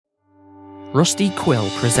Rusty Quill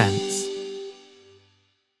presents.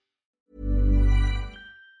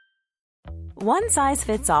 One size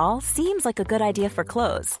fits all seems like a good idea for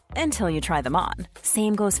clothes until you try them on.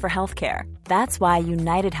 Same goes for healthcare. That's why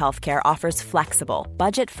United Healthcare offers flexible,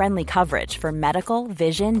 budget-friendly coverage for medical,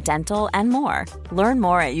 vision, dental, and more. Learn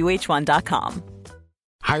more at uh1.com.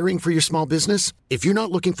 Hiring for your small business? If you're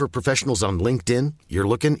not looking for professionals on LinkedIn, you're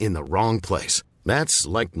looking in the wrong place. That's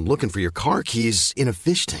like looking for your car keys in a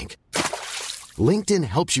fish tank. LinkedIn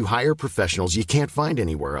helps you hire professionals you can't find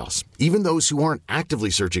anywhere else, even those who aren't actively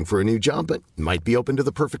searching for a new job but might be open to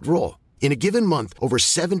the perfect role. In a given month, over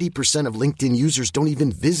 70% of LinkedIn users don't even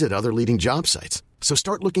visit other leading job sites. So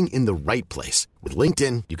start looking in the right place. With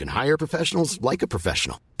LinkedIn, you can hire professionals like a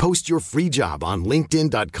professional. Post your free job on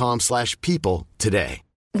linkedin.com/people today.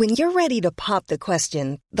 When you're ready to pop the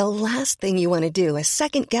question, the last thing you want to do is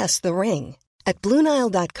second-guess the ring. At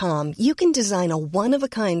BlueNile.com, you can design a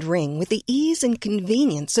one-of-a-kind ring with the ease and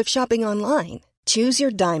convenience of shopping online. Choose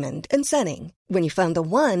your diamond and setting. When you find the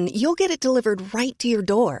one, you'll get it delivered right to your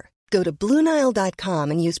door. Go to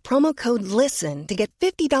BlueNile.com and use promo code LISTEN to get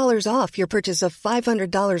 $50 off your purchase of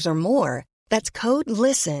 $500 or more. That's code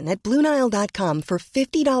LISTEN at BlueNile.com for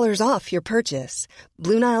 $50 off your purchase.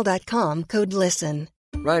 BlueNile.com, code LISTEN.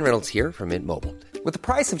 Ryan Reynolds here from Mint Mobile. With the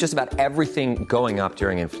price of just about everything going up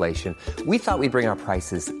during inflation, we thought we'd bring our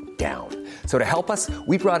prices down. So to help us,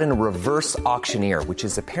 we brought in a reverse auctioneer, which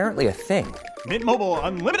is apparently a thing. Mint Mobile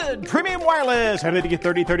Unlimited Premium Wireless. How to get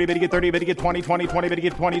 30, 30, bit to get 30, bit to get 20, 20, 20, bit to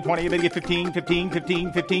get 20, 20, bit to get 15, 15,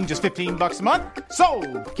 15, 15, just $15 a month?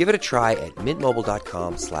 Sold! Give it a try at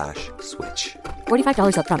mintmobile.com/switch.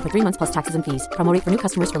 $45 up front for 3 months plus taxes and fees. Promo rate for new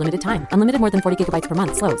customers for limited time. Unlimited more than 40 gigabytes per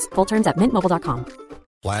month. Slows full terms at mintmobile.com.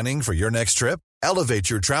 Planning for your next trip?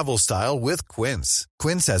 Elevate your travel style with Quince.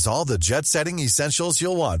 Quince has all the jet-setting essentials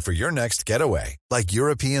you'll want for your next getaway, like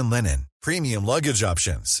European linen, premium luggage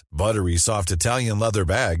options, buttery soft Italian leather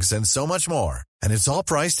bags, and so much more. And it's all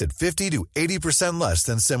priced at 50 to 80% less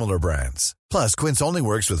than similar brands. Plus, Quince only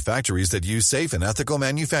works with factories that use safe and ethical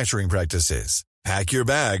manufacturing practices. Pack your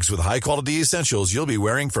bags with high-quality essentials you'll be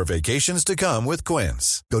wearing for vacations to come with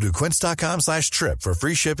Quince. Go to quince.com/trip for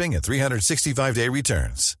free shipping and 365-day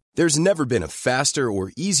returns. There's never been a faster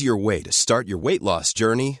or easier way to start your weight loss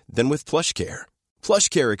journey than with PlushCare.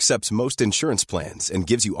 PlushCare accepts most insurance plans and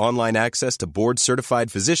gives you online access to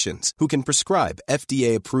board-certified physicians who can prescribe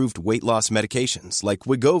FDA-approved weight loss medications like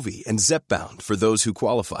Wegovy and Zepbound for those who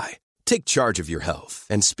qualify. Take charge of your health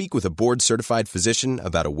and speak with a board-certified physician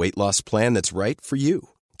about a weight loss plan that's right for you.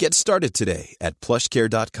 Get started today at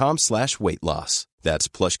plushcare.com/weight loss. That's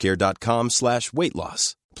plushcare.com/weight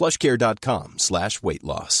loss. plushcare.com/weight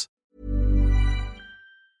loss.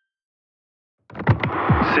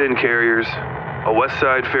 Sin Carriers, a West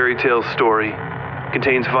Side fairy tale story,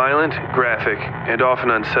 contains violent, graphic, and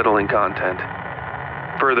often unsettling content.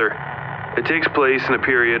 Further, it takes place in a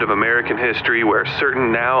period of American history where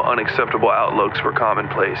certain now unacceptable outlooks were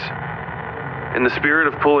commonplace. In the spirit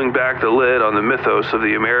of pulling back the lid on the mythos of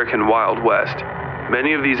the American Wild West,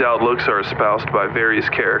 many of these outlooks are espoused by various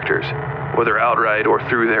characters, whether outright or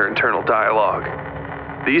through their internal dialogue.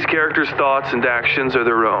 These characters' thoughts and actions are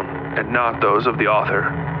their own, and not those of the author.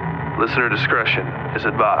 Listener discretion is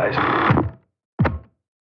advised.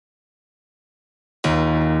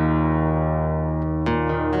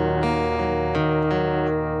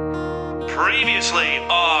 Previously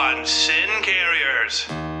on Sin Carriers,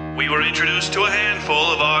 we were introduced to a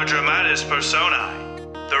handful of our dramatis personae.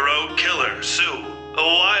 The rogue killer, Sue, a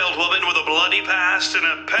wild woman with a bloody past and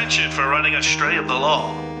a penchant for running astray of the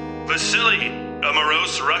law. Vasily, a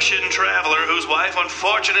morose Russian traveler whose wife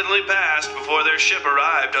unfortunately passed before their ship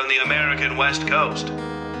arrived on the American West Coast.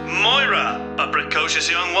 Moira, a precocious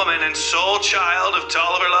young woman and sole child of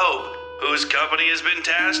Tolliver Loeb, whose company has been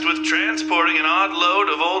tasked with transporting an odd load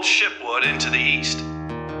of old shipwood into the east.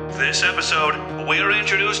 This episode, we are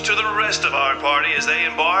introduced to the rest of our party as they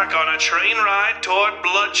embark on a train ride toward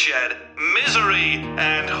bloodshed, misery,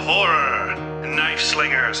 and horror. Knife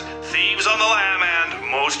slingers, thieves on the lam, and,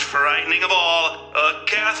 most frightening of all, a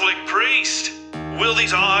Catholic priest. Will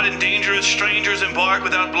these odd and dangerous strangers embark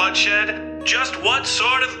without bloodshed? Just what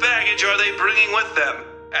sort of baggage are they bringing with them?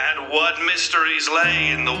 And what mysteries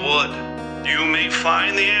lay in the wood? You may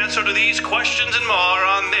find the answer to these questions and more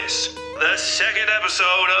on this, the second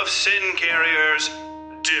episode of Sin Carriers,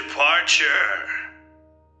 Departure.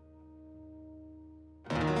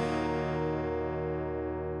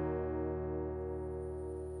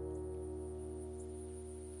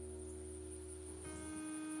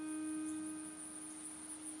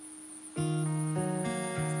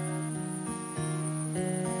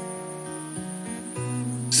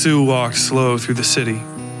 Sue walked slow through the city,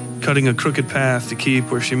 cutting a crooked path to keep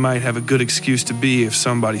where she might have a good excuse to be if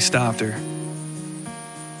somebody stopped her.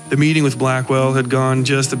 The meeting with Blackwell had gone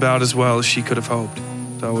just about as well as she could have hoped,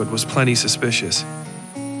 though it was plenty suspicious.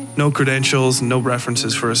 No credentials, no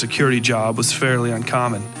references for a security job was fairly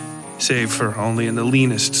uncommon, save for only in the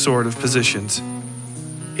leanest sort of positions.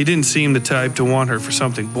 He didn't seem the type to want her for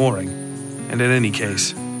something boring, and in any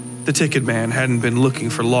case, the ticket man hadn't been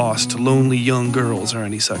looking for lost, lonely young girls or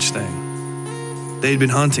any such thing. They'd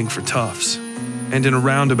been hunting for toughs, and in a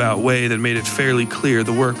roundabout way that made it fairly clear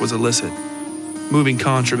the work was illicit. Moving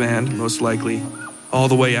contraband, most likely, all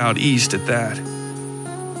the way out east at that.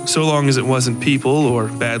 So long as it wasn't people or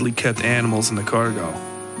badly kept animals in the cargo,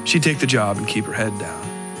 she'd take the job and keep her head down.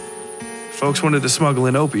 Folks wanted to smuggle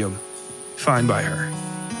in opium. Fine by her.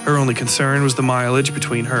 Her only concern was the mileage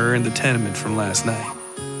between her and the tenement from last night.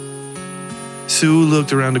 Sue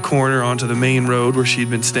looked around a corner onto the main road where she'd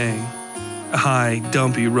been staying. A high,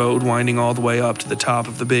 dumpy road winding all the way up to the top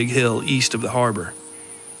of the big hill east of the harbor.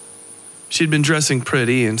 She'd been dressing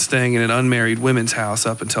pretty and staying in an unmarried women's house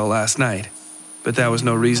up until last night, but that was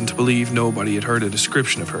no reason to believe nobody had heard a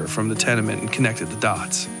description of her from the tenement and connected the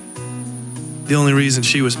dots. The only reason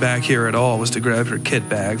she was back here at all was to grab her kit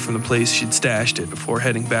bag from the place she'd stashed it before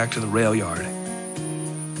heading back to the rail yard.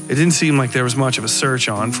 It didn't seem like there was much of a search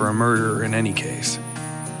on for a murderer in any case.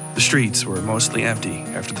 The streets were mostly empty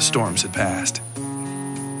after the storms had passed.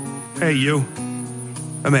 "Hey, you,"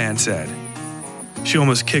 a man said. She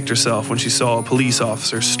almost kicked herself when she saw a police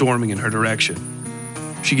officer storming in her direction.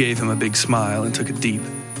 She gave him a big smile and took a deep,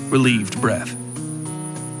 relieved breath.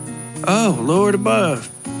 "Oh, Lord above,"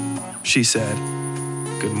 she said.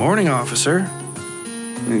 "Good morning, officer."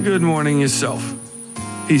 "Good morning yourself,"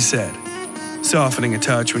 he said, softening a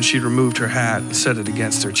touch when she'd removed her hat and set it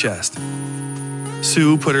against her chest.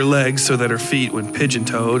 Sue put her legs so that her feet went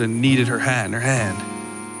pigeon-toed and kneaded her hat in her hand.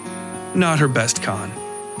 Not her best con,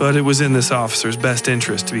 but it was in this officer's best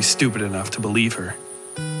interest to be stupid enough to believe her.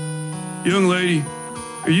 "Young lady,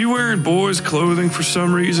 are you wearing boys' clothing for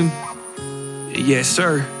some reason?" "Yes,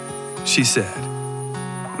 sir," she said.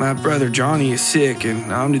 "My brother Johnny is sick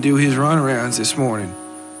and I'm to do his runarounds this morning.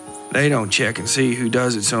 They don't check and see who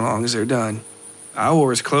does it so long as they're done. I wore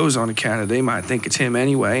his clothes on account of they might think it's him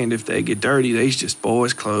anyway, and if they get dirty, they's just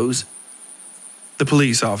boys' clothes." The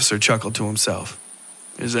police officer chuckled to himself.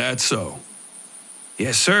 "Is that so?"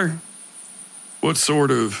 "Yes, sir." "What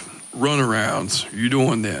sort of runarounds are you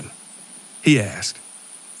doing then?" he asked.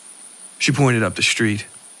 She pointed up the street.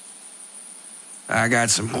 "I got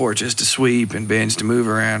some porches to sweep and bins to move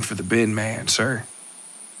around for the bin man, sir,"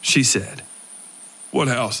 she said. "What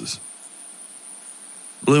houses?"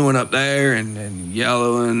 "Blue one up there and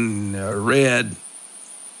yellow and red."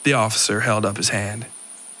 The officer held up his hand.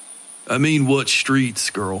 "I mean, what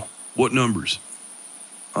streets, girl? What numbers?"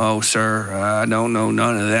 "Oh, sir, I don't know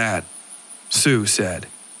none of that," Sue said.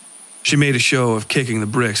 She made a show of kicking the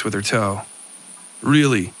bricks with her toe.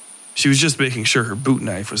 Really, she was just making sure her boot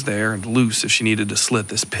knife was there and loose if she needed to slit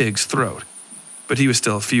this pig's throat. But he was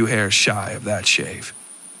still a few hairs shy of that shave.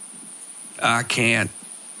 I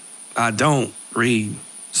don't read,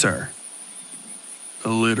 sir."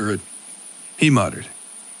 "Illiterate," he muttered.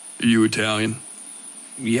 "Are you Italian?"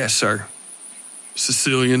 "Yes, sir."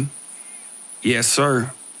 "Sicilian?" "Yes,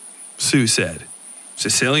 sir," Sue said.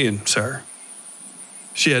 "Sicilian, sir."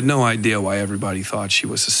 She had no idea why everybody thought she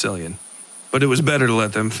was Sicilian, but it was better to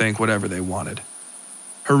let them think whatever they wanted.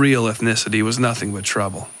 Her real ethnicity was nothing but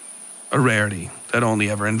trouble, a rarity that only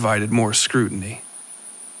ever invited more scrutiny.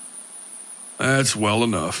 "That's well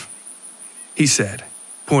enough," he said,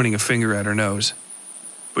 pointing a finger at her nose.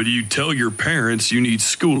 "But you tell your parents you need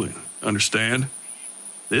schooling, understand?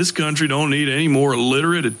 This country don't need any more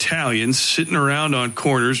illiterate Italians sitting around on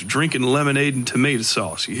corners drinking lemonade and tomato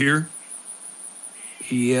sauce, you hear?"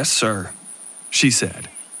 "Yes, sir," she said.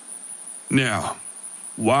 "Now,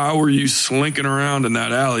 why were you slinking around in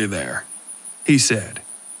that alley there?" he said.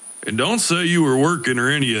 "And don't say you were working or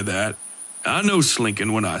any of that. I know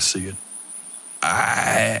slinking when I see it."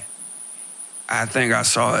 I think I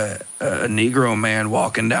saw a Negro man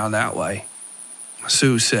walking down that way,"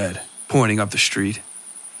 Sue said, pointing up the street.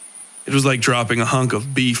 It was like dropping a hunk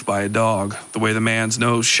of beef by a dog, the way the man's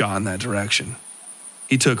nose shot in that direction.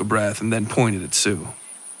 He took a breath and then pointed at Sue.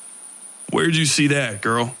 "Where'd you see that,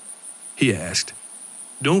 girl?" he asked.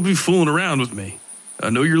 "Don't be fooling around with me. I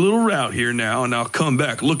know your little route here now, and I'll come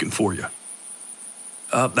back looking for you."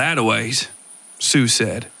 "Up that-a-ways," Sue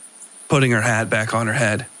said, putting her hat back on her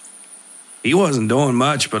head. "He wasn't doing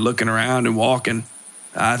much but looking around and walking.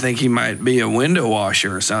 I think he might be a window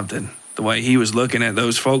washer or something, the way he was looking at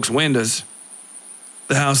those folks' windows."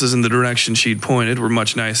 The houses in the direction she'd pointed were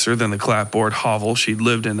much nicer than the clapboard hovel she'd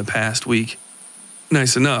lived in the past week.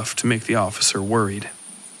 Nice enough to make the officer worried.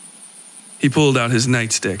 He pulled out his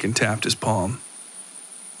nightstick and tapped his palm.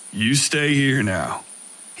 "You stay here now,"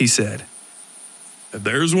 he said. "If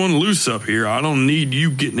there's one loose up here, I don't need you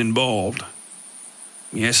getting involved."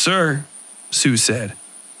 "Yes, sir," Sue said.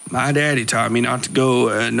 "My daddy taught me not to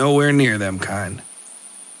go nowhere near them kind."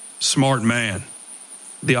 "Smart man,"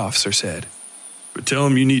 the officer said. "But tell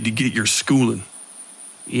him you need to get your schooling."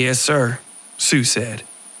 "Yes, sir," Sue said,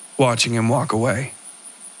 watching him walk away.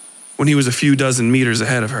 When he was a few dozen meters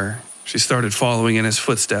ahead of her, she started following in his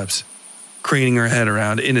footsteps, craning her head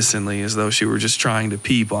around innocently as though she were just trying to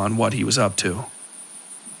peep on what he was up to.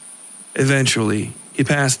 Eventually, he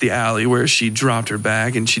passed the alley where she dropped her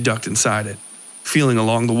bag and she ducked inside it, feeling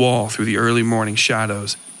along the wall through the early morning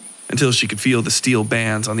shadows until she could feel the steel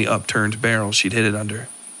bands on the upturned barrel she'd hid it under.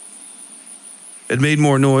 It made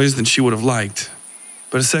more noise than she would have liked,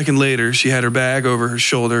 but a second later she had her bag over her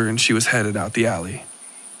shoulder and she was headed out the alley.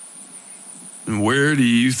 "And where do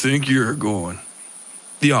you think you're going?"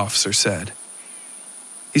 the officer said.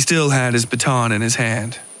 He still had his baton in his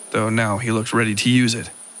hand, though now he looked ready to use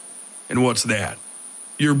it. "And what's that?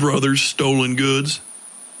 Your brother's stolen goods?"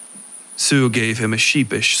 Sue gave him a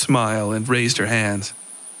sheepish smile and raised her hands.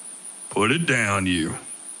 "Put it down, you,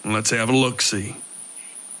 and let's have a look-see."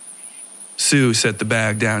 Sue set the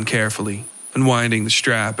bag down carefully, unwinding the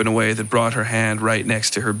strap in a way that brought her hand right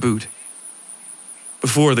next to her boot.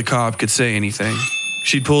 Before the cop could say anything,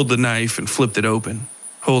 she'd pulled the knife and flipped it open,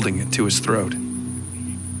 holding it to his throat.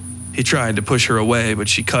 He tried to push her away, but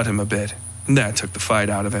she cut him a bit, and that took the fight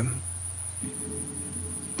out of him.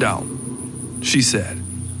 "Don't," she said.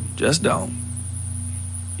 "Just don't.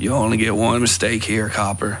 You only get one mistake here,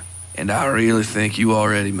 copper, and I really think you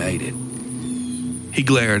already made it." He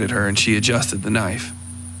glared at her and she adjusted the knife.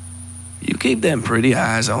 "You keep them pretty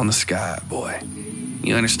eyes on the sky, boy.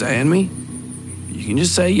 You understand me? You can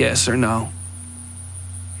just say yes or no."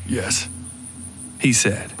 "Yes," he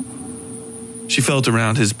said. She felt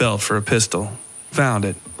around his belt for a pistol, found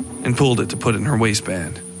it, and pulled it to put in her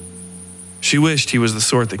waistband. She wished he was the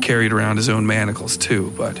sort that carried around his own manacles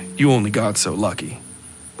too, but you only got so lucky.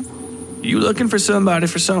 "You looking for somebody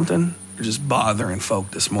for something, or just bothering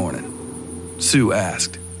folk this morning?" Sue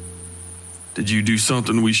asked. "Did you do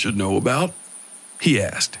something we should know about?" he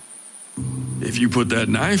asked. "If you put that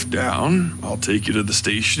knife down, I'll take you to the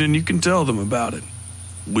station and you can tell them about it.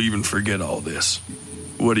 Leave and forget all this.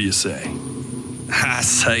 What do you say?" "I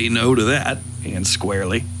say no to that, and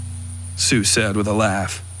squarely," Sue said with a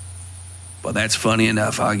laugh. "But that's funny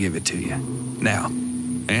enough, I'll give it to you. Now,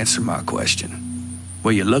 answer my question.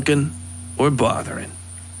 Were you looking or bothering?"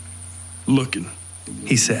 "Looking,"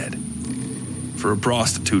 he said. "For a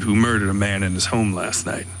prostitute who murdered a man in his home last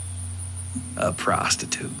night." "A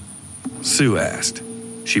prostitute?" Sue asked.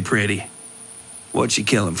 "She pretty? What'd she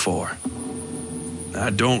kill him for?" "I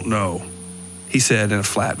don't know," he said in a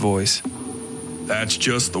flat voice. "That's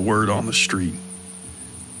just the word on the street."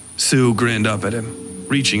 Sue grinned up at him,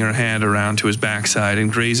 reaching her hand around to his backside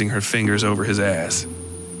and grazing her fingers over his ass.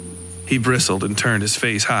 He bristled and turned his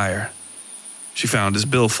face higher. She found his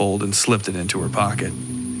billfold and slipped it into her pocket.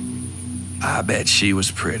 "I bet she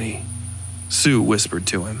was pretty," Sue whispered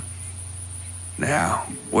to him. "Now,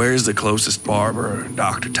 where's the closest barber or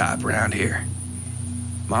doctor type around here?"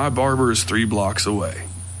 "My barber is 3 blocks away,"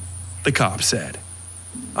 the cop said.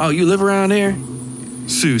 "Oh, you live around here?"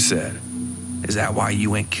 Sue said. "Is that why you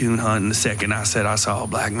went coon hunting the second I said I saw a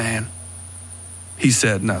black man?" He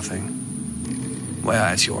said nothing. "Well,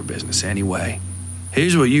 that's your business anyway.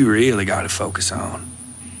 Here's what you really got to focus on.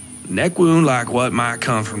 Neck wound like what might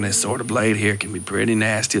come from this sort of blade here can be pretty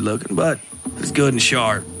nasty looking, but if it's good and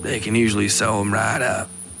sharp, they can usually sew them right up.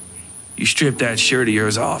 You strip that shirt of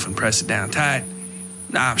yours off and press it down tight,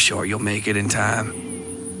 and I'm sure you'll make it in time.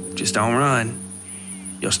 Just don't run.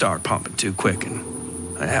 You'll start pumping too quick, and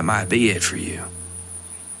that might be it for you."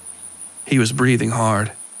 He was breathing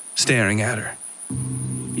hard, staring at her.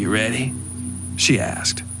 "You ready?" she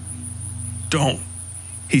asked. "Don't,"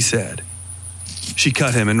 he said. She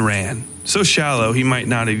cut him and ran, so shallow he might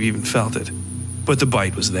not have even felt it, but the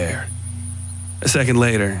bite was there. A second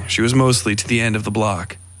later, she was mostly to the end of the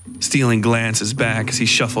block, stealing glances back as he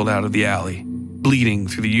shuffled out of the alley, bleeding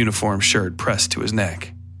through the uniform shirt pressed to his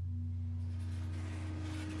neck.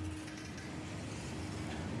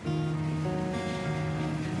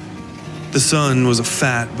 The sun was a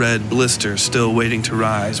fat red blister still waiting to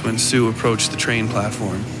rise when Sue approached the train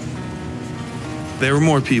platform. There were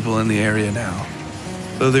more people in the area now,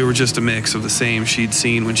 though they were just a mix of the same she'd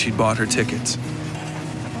seen when she'd bought her tickets.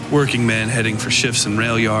 Working men heading for shifts in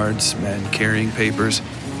rail yards, men carrying papers,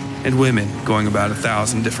 and women going about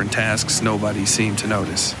 1,000 different tasks nobody seemed to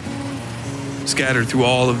notice. Scattered through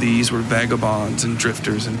all of these were vagabonds and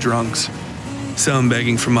drifters and drunks, some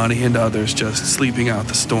begging for money and others just sleeping out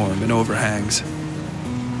the storm in overhangs.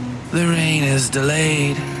 "The rain is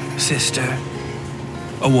delayed, sister,"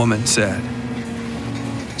 a woman said.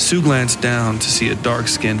 Sue glanced down to see a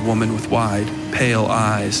dark-skinned woman with wide, pale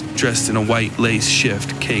eyes, dressed in a white lace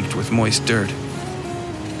shift caked with moist dirt.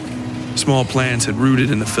 Small plants had rooted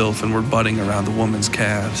in the filth and were budding around the woman's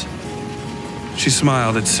calves. She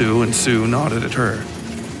smiled at Sue, and Sue nodded at her,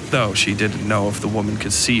 though she didn't know if the woman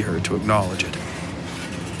could see her to acknowledge it.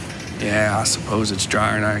 "Yeah, I suppose it's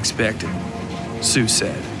drier than I expected," Sue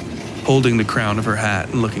said, holding the crown of her hat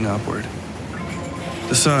and looking upward.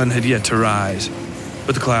 The sun had yet to rise,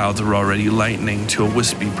 but the clouds were already lightening to a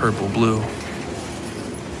wispy purple blue.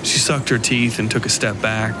 She sucked her teeth and took a step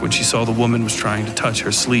back when she saw the woman was trying to touch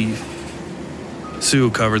her sleeve. Sue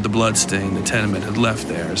covered the bloodstain the tenement had left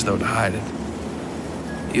there as though to hide it.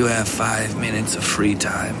 "You have 5 minutes of free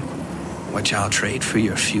time, which I'll trade for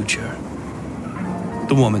your future,"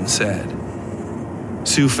 the woman said.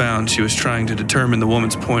 Sue found she was trying to determine the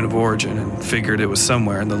woman's point of origin and figured it was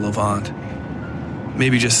somewhere in the Levant.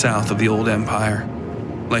 Maybe just south of the old empire,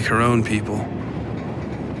 like her own people.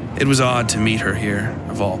 It was odd to meet her here,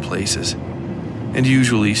 of all places, and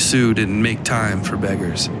usually Sue didn't make time for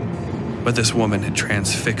beggars, but this woman had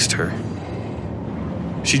transfixed her.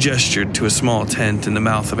 She gestured to a small tent in the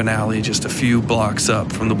mouth of an alley just a few blocks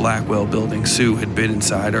up from the Blackwell building Sue had been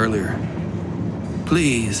inside earlier.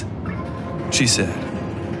 "Please," she said,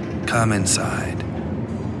 "come inside."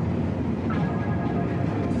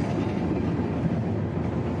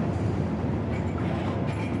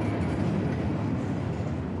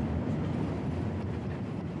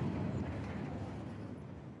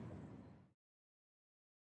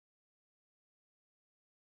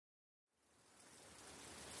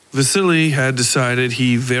 Vasily had decided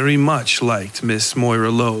he very much liked Miss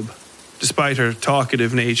Moira Loeb, despite her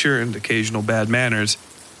talkative nature and occasional bad manners,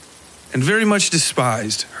 and very much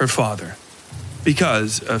despised her father,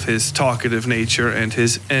 because of his talkative nature and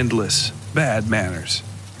his endless bad manners.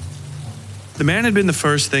 The man had been the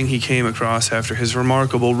first thing he came across after his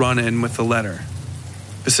remarkable run-in with the letter.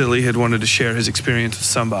 Vasily had wanted to share his experience with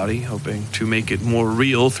somebody, hoping to make it more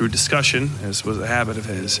real through discussion, as was a habit of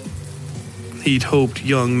his. He'd hoped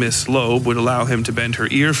young Miss Loeb would allow him to bend her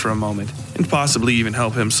ear for a moment, and possibly even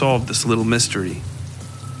help him solve this little mystery.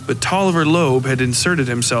 But Tolliver Loeb had inserted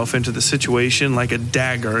himself into the situation like a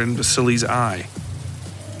dagger in Vasily's eye.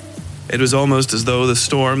 It was almost as though the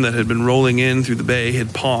storm that had been rolling in through the bay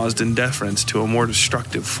had paused in deference to a more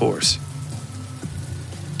destructive force.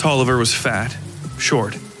 Tolliver was fat,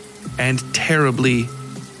 short, and terribly,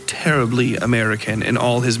 terribly American in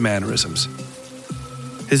all his mannerisms.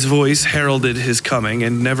 His voice heralded his coming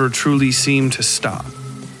and never truly seemed to stop,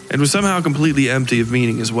 and was somehow completely empty of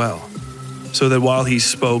meaning as well, so that while he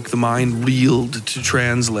spoke, the mind reeled to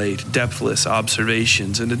translate depthless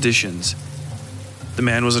observations and additions. The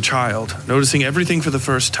man was a child, noticing everything for the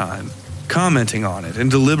first time, commenting on it and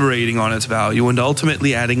deliberating on its value, and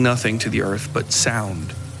ultimately adding nothing to the earth but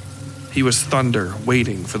sound. He was thunder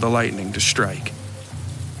waiting for the lightning to strike.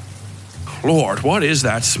 "Lord, what is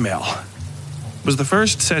that smell?" was the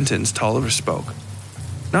first sentence Tolliver spoke.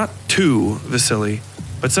 Not to Vasily,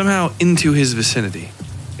 but somehow into his vicinity.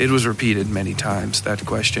 It was repeated many times, that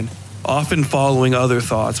question, often following other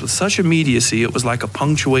thoughts with such immediacy it was like a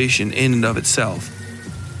punctuation in and of itself.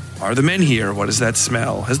 Are the men here? What is that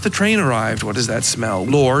smell? Has the train arrived? What is that smell?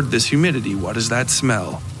 Lord, this humidity, what is that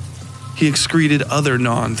smell? He excreted other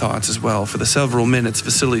non-thoughts as well for the several minutes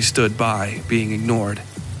Vasily stood by, being ignored.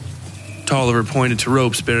 Tolliver pointed to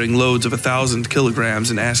ropes bearing loads of 1,000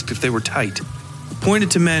 kilograms and asked if they were tight. Pointed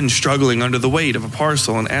to men struggling under the weight of a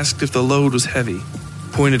parcel and asked if the load was heavy.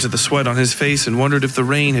 Pointed to the sweat on his face and wondered if the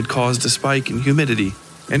rain had caused a spike in humidity.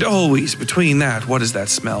 And always, between that, what is that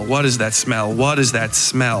smell? What is that smell? What is that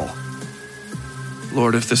smell?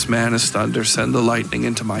 Lord, if this man is thunder, send the lightning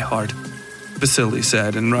into my heart, Vasily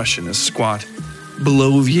said in Russian as squat,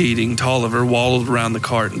 bloviating Tolliver waddled around the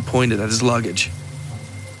cart and pointed at his luggage.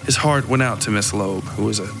 His heart went out to Miss Loeb, who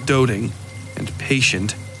was a doting and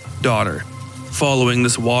patient daughter, following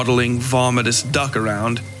this waddling, vomitous duck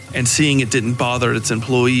around and seeing it didn't bother its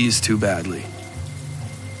employees too badly.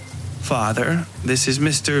 "Father, this is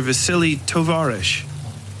Mr. Vasily Tovarish,"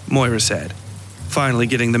 Moira said, finally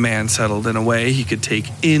getting the man settled in a way he could take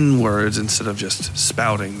in words instead of just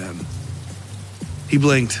spouting them. He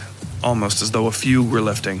blinked, almost as though a fugue were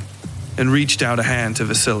lifting, and reached out a hand to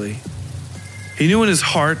Vasily. He knew in his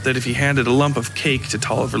heart that if he handed a lump of cake to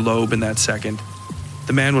Tolliver Loeb in that second,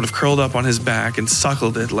 the man would have curled up on his back and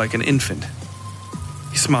suckled it like an infant.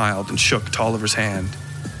 He smiled and shook Tolliver's hand,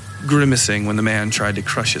 grimacing when the man tried to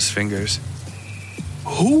crush his fingers.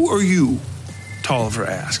 "Who are you?" Tolliver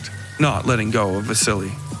asked, not letting go of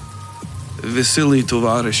Vasily. "Vasily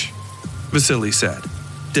Tovarish," Vasily said,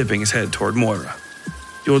 dipping his head toward Moira.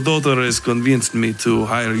 "Your daughter has convinced me to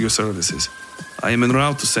hire your services. I am en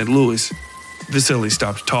route to St. Louis." Vasily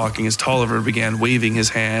stopped talking as Tolliver began waving his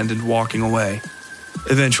hand and walking away,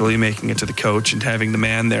 eventually making it to the coach and having the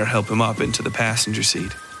man there help him up into the passenger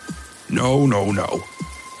seat. No,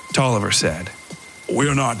 Tolliver said.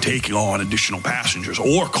 "We're not taking on additional passengers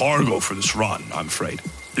or cargo for this run, I'm afraid.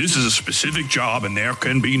 This is a specific job and there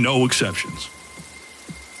can be no exceptions."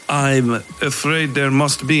 "I'm afraid there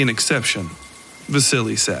must be an exception,"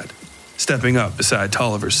 Vasily said, stepping up beside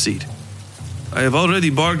Tolliver's seat. "I have already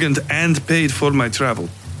bargained and paid for my travel.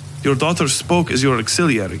 Your daughter spoke as your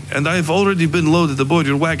auxiliary, and I have already been loaded aboard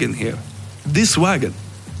your wagon here. This wagon."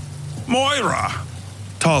 "Moira!"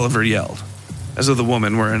 Tolliver yelled, as though the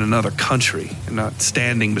woman were in another country and not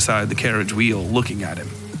standing beside the carriage wheel looking at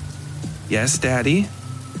him. "Yes, Daddy?"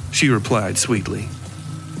 she replied sweetly.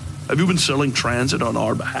 "Have you been selling transit on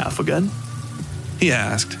our behalf again?" he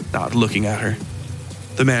asked, not looking at her.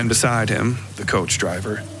 The man beside him, the coach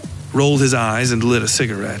driver, rolled his eyes and lit a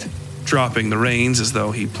cigarette, dropping the reins as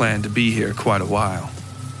though he planned to be here quite a while.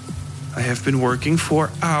 "I have been working for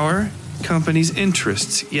our company's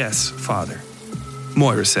interests, yes, Father,"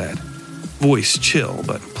 Moira said, voice chill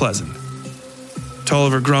but pleasant.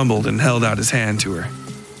 Tolliver grumbled and held out his hand to her.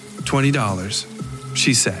 $20,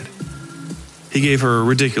 she said. He gave her a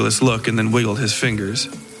ridiculous look and then wiggled his fingers.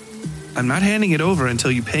 "I'm not handing it over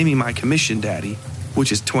until you pay me my commission, Daddy,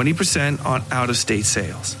 which is 20% on out-of-state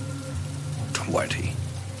sales." 20,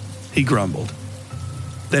 he grumbled.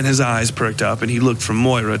 Then his eyes perked up and he looked from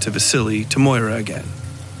Moira to Vasily to Moira again.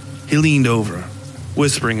 He leaned over,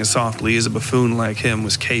 whispering as softly as a buffoon like him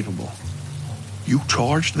was capable. "You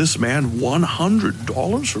charged this man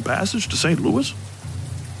 $100 for passage to St. Louis?"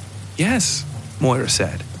 "Yes," Moira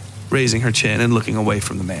said, raising her chin and looking away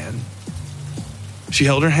from the man. She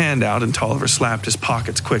held her hand out and Tolliver slapped his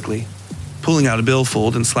pockets quickly, pulling out a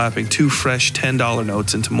billfold and slapping 2 fresh $10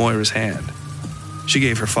 notes into Moira's hand. She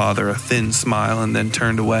gave her father a thin smile and then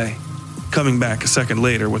turned away, coming back a second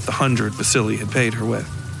later with the 100 Vasily had paid her with.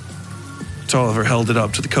 Tolliver held it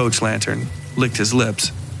up to the coach lantern, licked his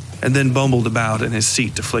lips, and then bumbled about in his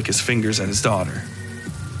seat to flick his fingers at his daughter.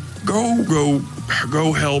 Go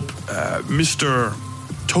help Mr.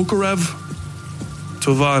 Tokarev?"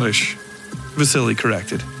 "Tovarish," Vasily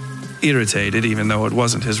corrected, irritated even though it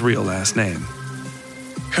wasn't his real last name.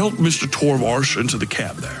 "Help Mr. Torvarsh into the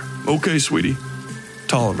cab there. Okay, sweetie,"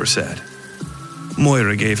 Tolliver said.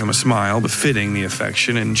 Moira gave him a smile befitting the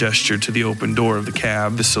affection and gestured to the open door of the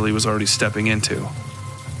cab Vasily was already stepping into.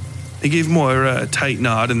 He gave Moira a tight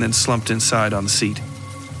nod and then slumped inside on the seat,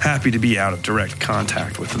 happy to be out of direct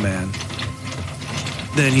contact with the man.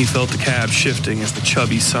 Then he felt the cab shifting as the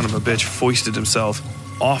chubby son of a bitch foisted himself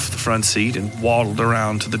off the front seat and waddled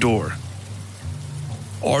around to the door.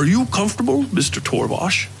 "Are you comfortable, Mr.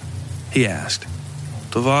 Torvash?" he asked.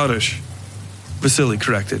 "Tovarish," Vasily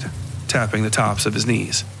corrected, tapping the tops of his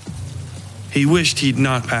knees. He wished he'd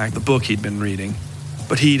not packed the book he'd been reading,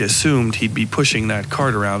 but he'd assumed he'd be pushing that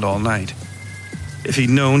cart around all night. If he'd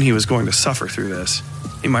known he was going to suffer through this,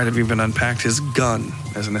 he might have even unpacked his gun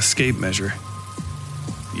as an escape measure.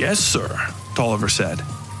 "Yes, sir," Tolliver said.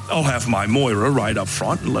 "I'll have my Moira ride up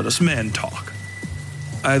front and let us men talk."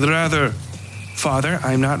 "I'd rather—" "Father,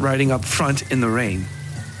 I'm not riding up front in the rain,"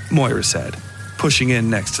 Moira said, pushing in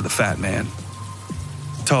next to the fat man.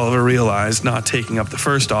 Tolliver realized not taking up the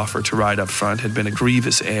first offer to ride up front had been a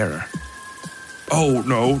grievous error. "Oh,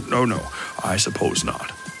 no, I suppose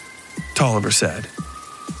not," Tolliver said.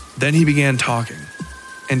 Then he began talking,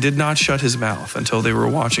 and did not shut his mouth until they were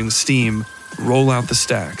watching the steam roll out the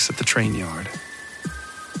stacks at the train yard.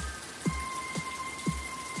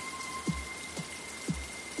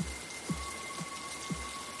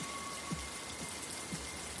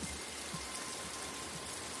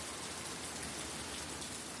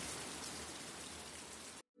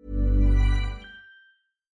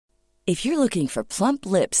 If you're looking for plump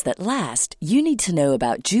lips that last, you need to know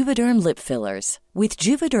about Juvederm lip fillers. With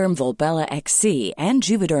Juvederm Volbella XC and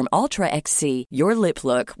Juvederm Ultra XC, your lip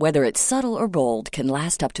look, whether it's subtle or bold, can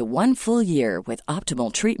last up to 1 full year with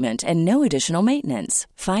optimal treatment and no additional maintenance.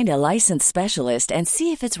 Find a licensed specialist and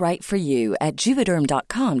see if it's right for you at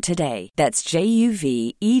Juvederm.com today. That's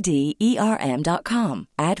JUVEDERM.com.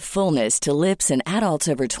 Add fullness to lips in adults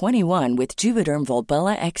over 21 with Juvederm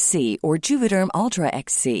Volbella XC or Juvederm Ultra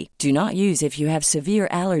XC. Do not use if you have severe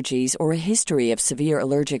allergies or a history of severe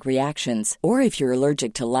allergic reactions, or if you're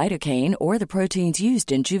allergic to lidocaine or the proteins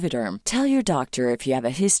used in Juvederm. Tell your doctor if you have a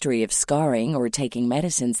history of scarring or taking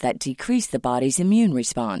medicines that decrease the body's immune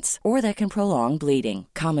response or that can prolong bleeding.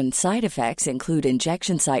 Common side effects include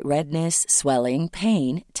injection site redness, swelling,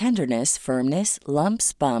 pain, tenderness, firmness,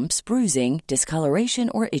 lumps, bumps, bruising, discoloration,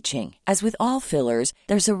 or itching. As with all fillers,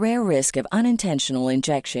 there's a rare risk of unintentional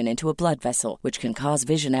injection into a blood vessel, which can cause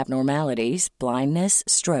vision abnormalities, blindness,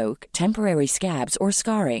 stroke, temporary scabs, or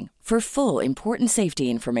scarring. For full, important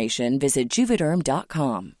safety information, visit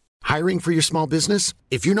Juvederm.com. Hiring for your small business?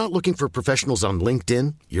 If you're not looking for professionals on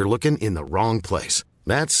LinkedIn, you're looking in the wrong place.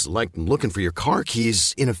 That's like looking for your car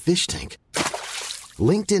keys in a fish tank.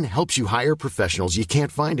 LinkedIn helps you hire professionals you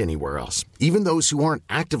can't find anywhere else, even those who aren't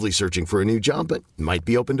actively searching for a new job but might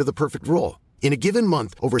be open to the perfect role. In a given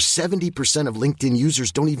month, over 70% of LinkedIn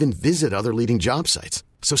users don't even visit other leading job sites.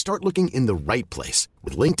 So start looking in the right place.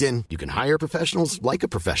 With LinkedIn, you can hire professionals like a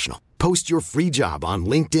professional. Post your free job on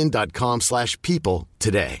linkedin.com/people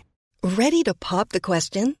today. Ready to pop the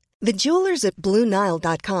question? The jewelers at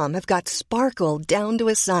BlueNile.com have got sparkle down to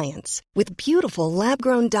a science with beautiful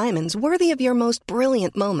lab-grown diamonds worthy of your most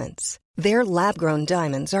brilliant moments. Their lab-grown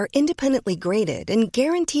diamonds are independently graded and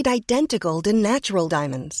guaranteed identical to natural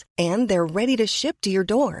diamonds, and they're ready to ship to your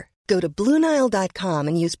door. Go to BlueNile.com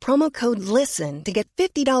and use promo code LISTEN to get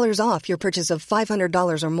 $50 off your purchase of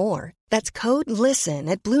 $500 or more. That's code LISTEN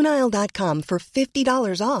at BlueNile.com for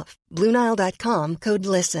 $50 off. BlueNile.com, code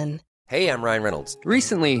LISTEN. Hey, I'm Ryan Reynolds.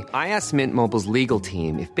 Recently, I asked Mint Mobile's legal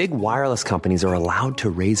team if big wireless companies are allowed to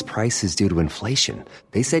raise prices due to inflation.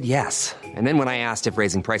 They said yes. And then when I asked if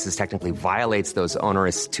raising prices technically violates those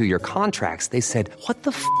onerous 2-year contracts, they said, "What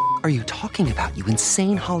the f*** are you talking about, you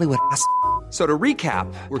insane Hollywood ass?" So to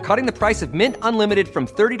recap, we're cutting the price of Mint Unlimited from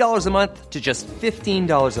 $30 a month to just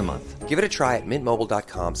 $15 a month. Give it a try at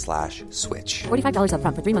mintmobile.com/switch. $45 up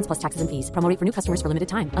front for 3 months plus taxes and fees. Promo rate for new customers for limited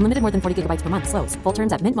time. Unlimited more than 40 gigabytes per month. Slows full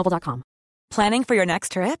terms at mintmobile.com. Planning for your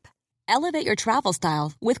next trip? Elevate your travel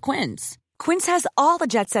style with Quince. Quince has all the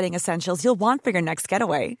jet-setting essentials you'll want for your next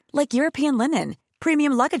getaway, like European linen,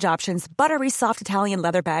 premium luggage options, buttery soft Italian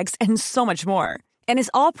leather bags, and so much more. And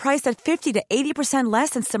is all priced at 50 to 80% less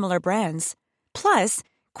than similar brands. Plus,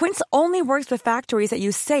 Quince only works with factories that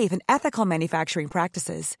use safe and ethical manufacturing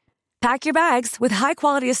practices. Pack your bags with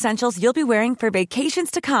high-quality essentials you'll be wearing for vacations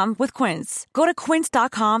to come with Quince. Go to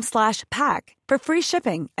quince.com/pack for free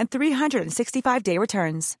shipping and 365-day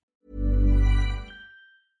returns.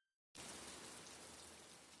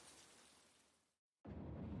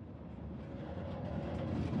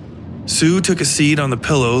 Sue took a seat on the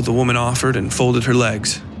pillow the woman offered and folded her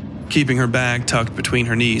legs, keeping her bag tucked between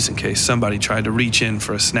her knees in case somebody tried to reach in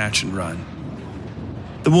for a snatch and run.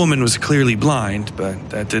 The woman was clearly blind,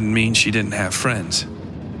 but that didn't mean she didn't have friends.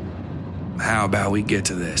 "How about we get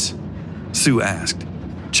to this?" Sue asked,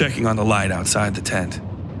 checking on the light outside the tent.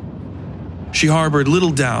 She harbored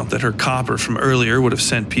little doubt that her copper from earlier would have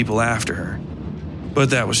sent people after her,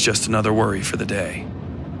 but that was just another worry for the day.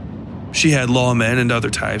 She had lawmen and other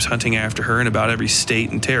types hunting after her in about every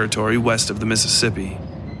state and territory west of the Mississippi.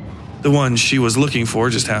 The one she was looking for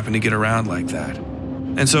just happened to get around like that,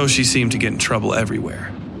 and so she seemed to get in trouble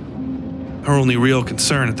everywhere. Her only real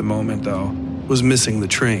concern at the moment, though, was missing the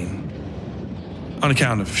train. On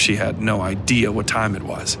account of she had no idea what time it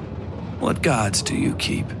was. "What gods do you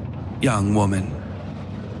keep, young woman?"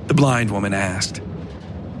 the blind woman asked.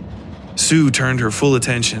 Sue turned her full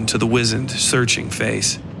attention to the wizened, searching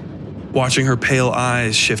face, watching her pale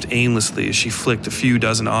eyes shift aimlessly as she flicked a few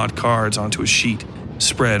dozen odd cards onto a sheet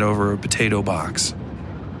spread over a potato box.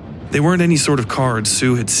 They weren't any sort of cards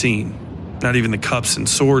Sue had seen, not even the cups and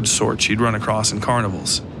swords sort she'd run across in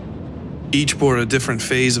carnivals. Each bore a different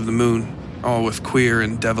phase of the moon, all with queer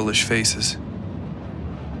and devilish faces.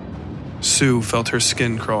 Sue felt her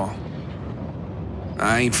skin crawl.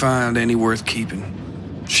 "I ain't found any worth keeping,"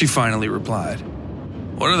 she finally replied.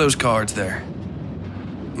 "What are those cards there?"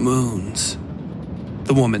 "Moons,"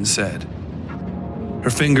 the woman said. Her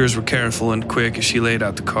fingers were careful and quick as she laid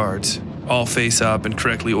out the cards, all face up and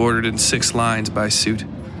correctly ordered in 6 lines by suit.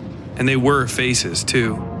 And they were faces,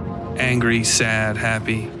 too. Angry, sad,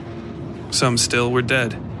 happy. Some still were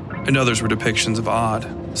dead, and others were depictions of odd,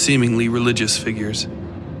 seemingly religious figures.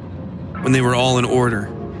 When they were all in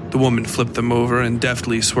order, the woman flipped them over and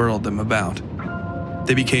deftly swirled them about.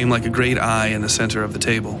 They became like a great eye in the center of the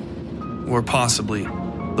table, or possibly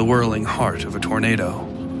the whirling heart of a tornado.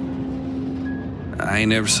 I ain't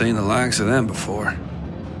never seen the likes of them before,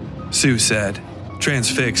 Sue said,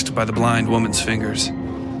 transfixed by the blind woman's fingers.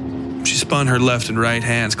 She spun her left and right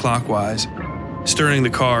hands clockwise, stirring the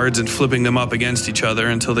cards and flipping them up against each other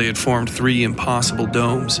until they had formed 3 impossible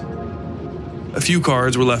domes. A few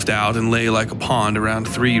cards were left out and lay like a pond around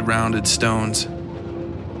 3 rounded stones.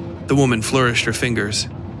 The woman flourished her fingers,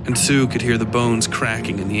 and Sue could hear the bones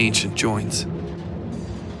cracking in the ancient joints.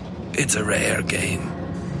 It's a rare game,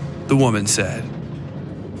 the woman said.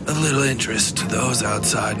 Of little interest to those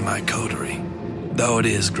outside my coterie, though it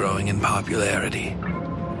is growing in popularity.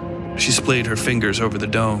 She splayed her fingers over the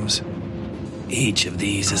domes. Each of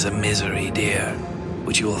these is a misery, dear,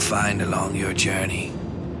 which you will find along your journey.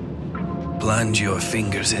 Plunge your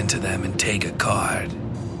fingers into them and take a card.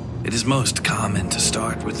 It is most common to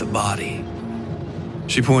start with the body.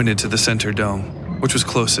 She pointed to the center dome, which was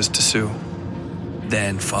closest to Sue.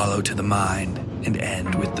 Then follow to the mind and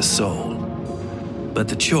end with the soul. But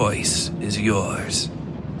the choice is yours.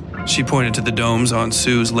 She pointed to the domes on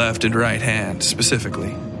Sue's left and right hand,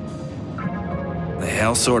 specifically. The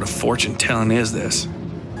hell sort of fortune-telling is this?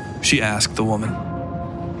 She asked the woman.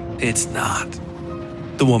 It's not,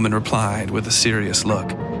 the woman replied with a serious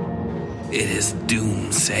look. It is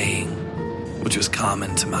doom-saying, which was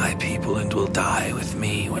common to my people and will die with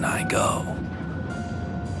me when I go.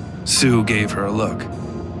 Sue gave her a look.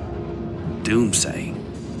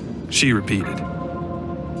 Doom-saying, she repeated.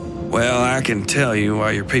 Well, I can tell you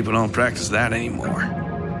why your people don't practice that anymore.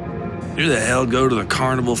 Who the hell go to the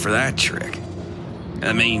carnival for that trick?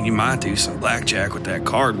 I mean, you might do some blackjack with that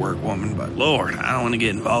card work woman, but Lord, I don't want to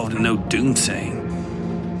get involved in no doomsaying.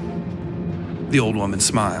 The old woman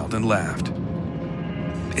smiled and laughed.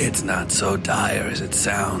 It's not so dire as it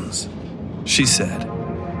sounds, she said,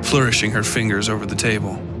 flourishing her fingers over the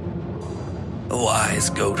table. A wise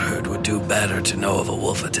goatherd would do better to know of a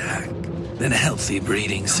wolf attack than a healthy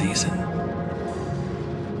breeding season.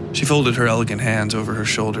 She folded her elegant hands over her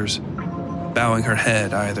shoulders, bowing her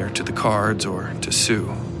head either to the cards or to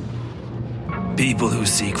Sue. People who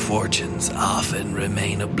seek fortunes often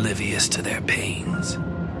remain oblivious to their pains,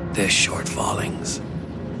 their shortfallings.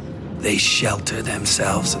 They shelter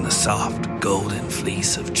themselves in the soft, golden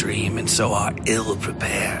fleece of dream and so are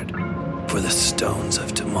ill-prepared for the stones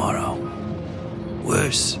of tomorrow.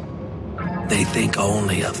 Worse, they think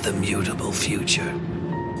only of the mutable future,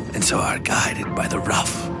 and so are guided by the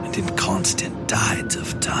rough and inconstant tides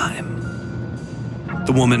of time.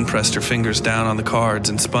 The woman pressed her fingers down on the cards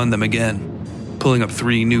and spun them again, pulling up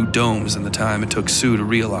 3 new domes in the time it took Sue to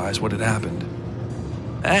realize what had happened.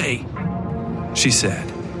 Hey, she said.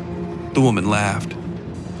 The woman laughed.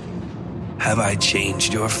 Have I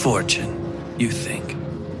changed your fortune, you think?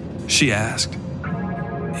 She asked.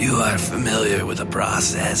 You are familiar with a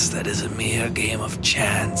process that is a mere game of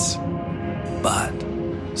chance. But,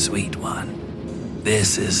 sweet one,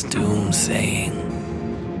 this is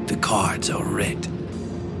doomsaying. The cards are writ.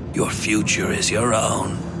 Your future is your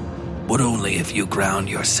own, but only if you ground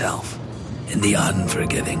yourself in the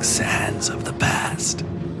unforgiving sands of the past.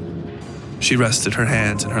 She rested her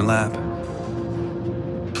hands in her lap.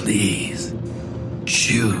 Please,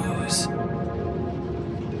 choose.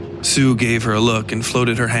 Sue gave her a look and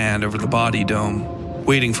floated her hand over the body dome,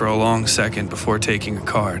 waiting for a long second before taking a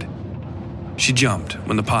card. She jumped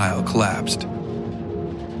when the pile collapsed.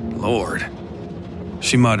 Lord,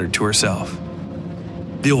 she muttered to herself.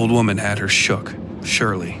 The old woman had her shook,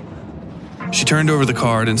 surely. She turned over the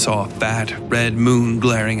card and saw a fat, red moon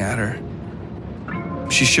glaring at her.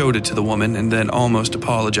 She showed it to the woman and then almost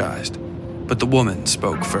apologized, but the woman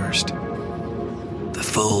spoke first. The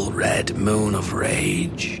full red moon of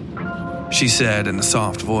rage, she said in a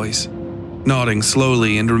soft voice, nodding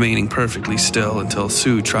slowly and remaining perfectly still until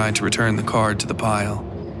Sue tried to return the card to the pile.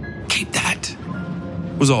 Keep that,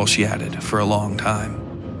 was all she added for a long time.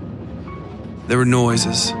 There were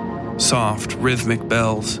noises, soft, rhythmic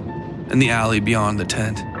bells, in the alley beyond the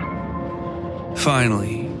tent.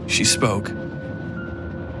 Finally, she spoke.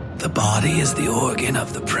 The body is the organ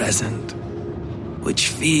of the present, which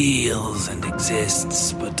feels and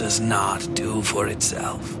exists but does not do for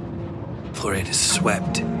itself, for it is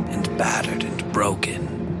swept and battered and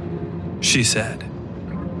broken, she said.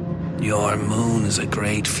 Your moon is a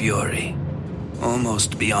great fury,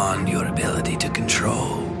 almost beyond your ability to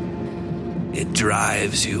control. It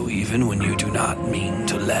drives you even when you do not mean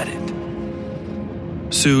to let it.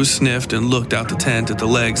 Sue sniffed and looked out the tent at the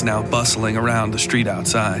legs now bustling around the street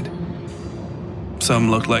outside.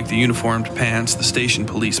 Some looked like the uniformed pants the station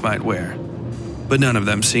police might wear, but none of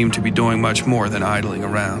them seemed to be doing much more than idling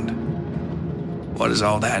around. "What does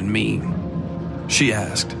all that mean?" she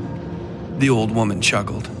asked. The old woman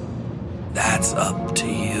chuckled. "That's up to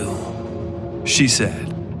you," she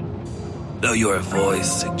said, "though your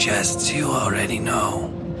voice suggests you already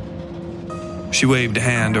know." She waved a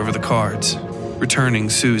hand over the cards, returning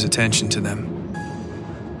Sue's attention to them.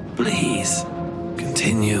 "Please,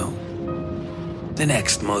 continue. The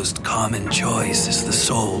next most common choice is the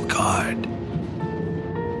soul card."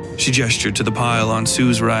 She gestured to the pile on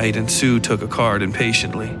Sue's right, and Sue took a card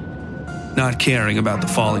impatiently, not caring about the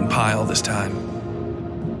falling pile this time.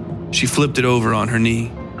 She flipped it over on her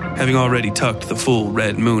knee, having already tucked the full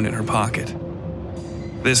red moon in her pocket.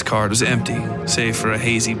 This card was empty, save for a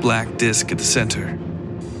hazy black disc at the center.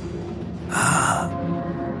 "Ah,"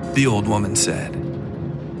 the old woman said.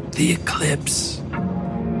 "The eclipse."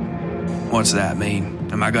 "What's that mean?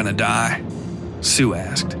 Am I gonna die?" Sue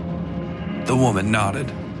asked. The woman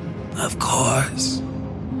nodded. "Of course,"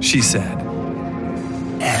 she said.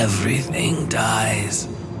 "Everything dies.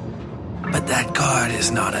 But that card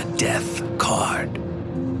is not a death card.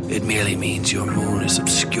 It merely means your moon is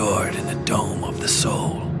obscured in the dome of the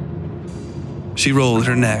soul." She rolled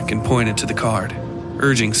her neck and pointed to the card,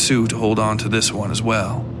 urging Sue to hold on to this one as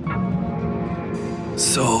well.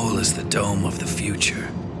 "Soul is the dome of the future,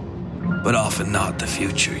 but often not the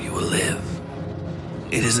future you will live.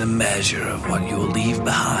 It is a measure of what you will leave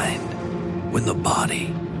behind when the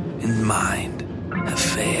body and mind have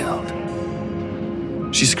failed."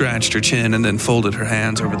 She scratched her chin and then folded her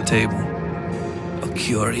hands over the table. A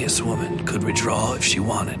curious woman could withdraw if she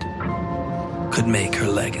wanted, could make her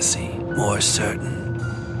legacy more certain.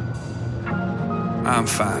 "I'm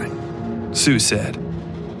fine," Sue said,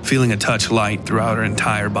 feeling a touch light throughout her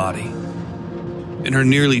entire body. In her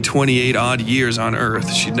nearly 28-odd years on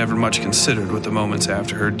Earth, she'd never much considered what the moments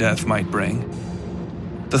after her death might bring.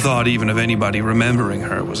 The thought even of anybody remembering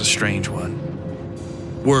her was a strange one.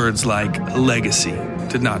 Words like legacy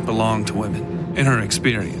did not belong to women, in her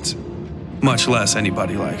experience, much less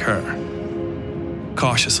anybody like her.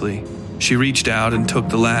 Cautiously, she reached out and took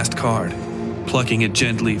the last card, plucking it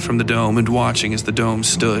gently from the dome and watching as the dome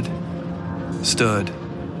stood,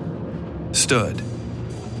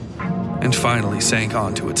 and finally sank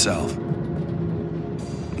onto itself.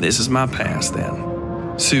 "This is my past, then,"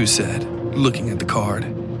 Sue said, looking at the card.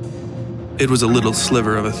 It was a little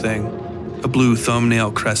sliver of a thing, a blue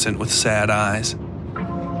thumbnail crescent with sad eyes.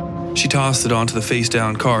 She tossed it onto the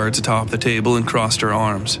face-down cards atop the table and crossed her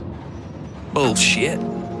arms. "Bullshit.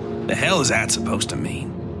 The hell is that supposed to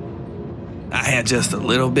mean? I had just a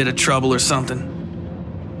little bit of trouble or something?"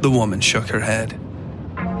 The woman shook her head.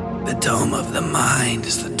 "The dome of the mind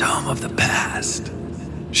is the dome of the past,"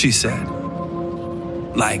 she said.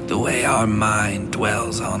 "Like the way our mind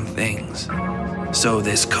dwells on things, so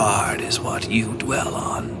this card is what you dwell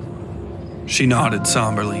on." She nodded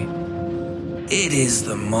somberly. "It is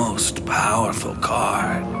the most powerful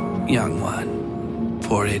card, young one,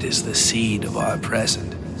 for it is the seed of our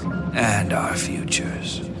present and our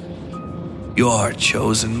futures. Your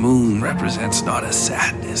chosen moon represents not a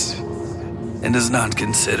sadness, and does not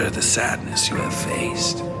consider the sadness you have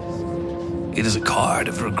faced. It is a card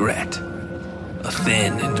of regret, a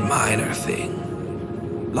thin and minor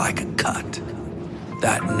thing, like a cut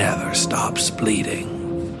that never stops bleeding."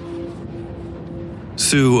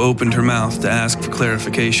 Sue opened her mouth to ask for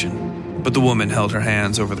clarification, but the woman held her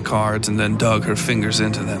hands over the cards and then dug her fingers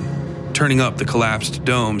into them, turning up the collapsed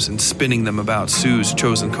domes and spinning them about Sue's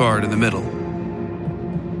chosen card in the middle.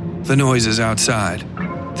 The noises outside,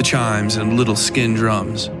 the chimes and little skin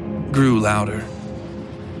drums, grew louder.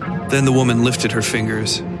 Then the woman lifted her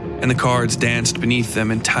fingers, and the cards danced beneath them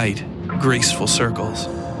in tight, graceful circles.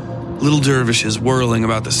 Little dervishes whirling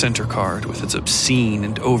about the center card with its obscene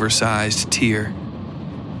and oversized tear.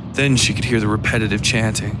 Then she could hear the repetitive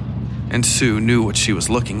chanting, and Sue knew what she was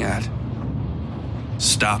looking at.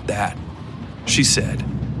 "Stop that," she said.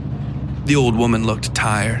 The old woman looked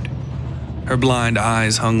tired. Her blind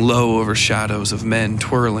eyes hung low over shadows of men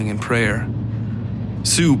twirling in prayer.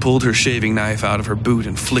 Sue pulled her shaving knife out of her boot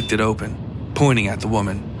and flicked it open, pointing at the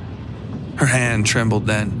woman. Her hand trembled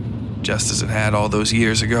then, just as it had all those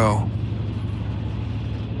years ago.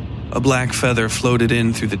 A black feather floated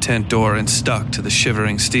in through the tent door and stuck to the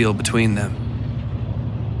shivering steel between them.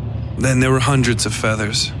 Then there were hundreds of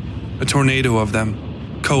feathers, a tornado of them,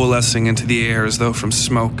 coalescing into the air as though from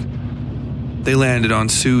smoke. They landed on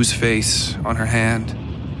Sue's face, on her hand.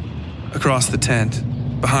 Across the tent,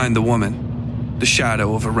 behind the woman, The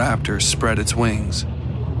shadow of a raptor spread its wings.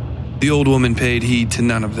 The old woman paid heed to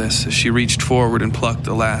none of this as she reached forward and plucked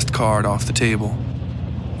the last card off the table,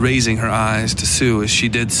 raising her eyes to Sue as she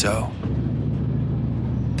did so.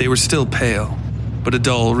 They were still pale, but a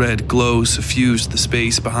dull red glow suffused the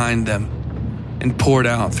space behind them and poured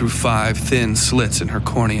out through 5 thin slits in her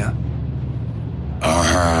cornea. "A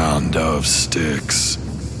hand of sticks,"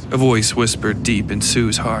 a voice whispered deep in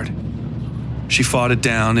Sue's heart. She fought it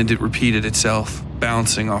down and it repeated itself,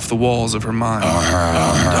 bouncing off the walls of her mind. "A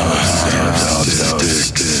hand of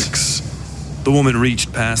sticks." The woman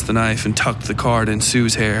reached past the knife and tucked the card in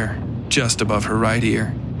Sue's hair, just above her right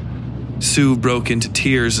ear. Sue broke into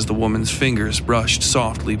tears as the woman's fingers brushed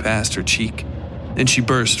softly past her cheek, and she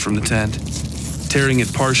burst from the tent, tearing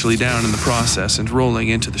it partially down in the process and rolling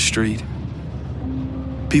into the street.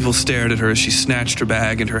 People stared at her as she snatched her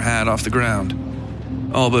bag and her hat off the ground,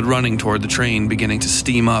 all but running toward the train beginning to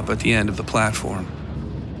steam up at the end of the platform.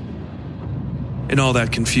 In all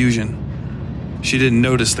that confusion, she didn't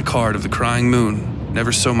notice the card of the crying moon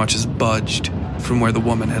never so much as budged from where the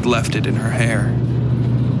woman had left it in her hair.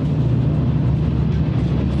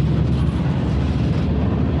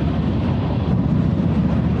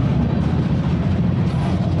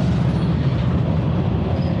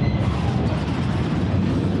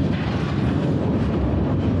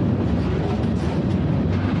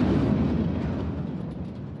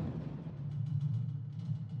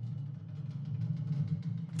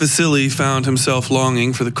 Vasily found himself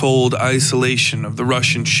longing for the cold isolation of the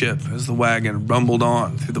Russian ship as the wagon rumbled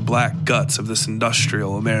on through the black guts of this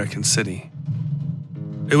industrial American city.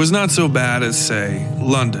 It was not so bad as, say,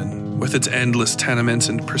 London, with its endless tenements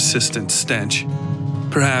and persistent stench.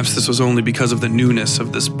 Perhaps this was only because of the newness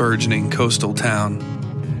of this burgeoning coastal town.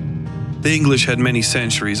 The English had many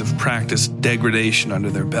centuries of practiced degradation under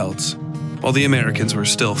their belts, while the Americans were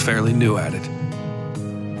still fairly new at it.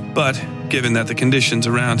 But, given that the conditions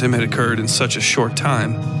around him had occurred in such a short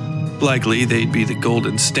time, likely they'd be the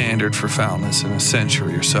golden standard for foulness in a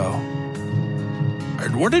century or so.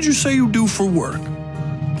 "And what did you say you do for work?"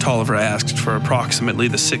 Tolliver asked for approximately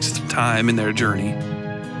the 6th time in their journey.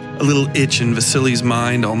 A little itch in Vasily's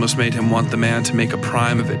mind almost made him want the man to make a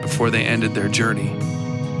prime of it before they ended their journey.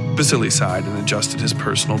 Vasily sighed and adjusted his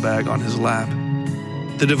personal bag on his lap.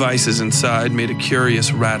 The devices inside made a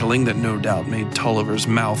curious rattling that no doubt made Tolliver's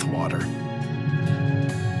mouth water.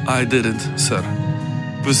 "I didn't, sir,"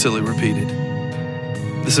 Vasily repeated.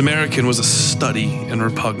 This American was a study in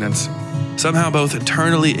repugnance, somehow both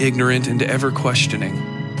eternally ignorant and ever-questioning.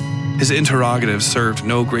 His interrogatives served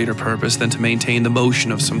no greater purpose than to maintain the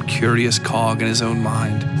motion of some curious cog in his own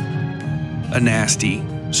mind. A nasty,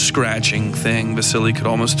 scratching thing Vasily could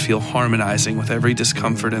almost feel harmonizing with every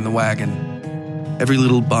discomfort in the wagon. Every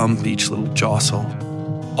little bump, each little jostle.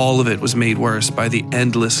 All of it was made worse by the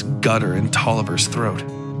endless gutter in Tolliver's throat.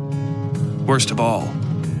 Worst of all,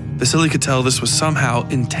 Vasily could tell this was somehow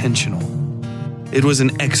intentional. It was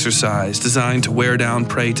an exercise designed to wear down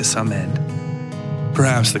prey to some end.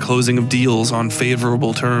 Perhaps the closing of deals on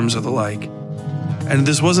favorable terms or the like. And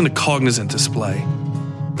this wasn't a cognizant display.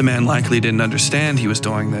 The man likely didn't understand he was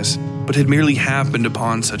doing this, but had merely happened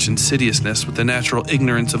upon such insidiousness with the natural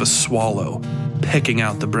ignorance of a swallow pecking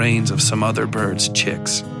out the brains of some other bird's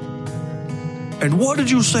chicks. "And what did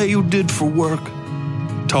you say you did for work?"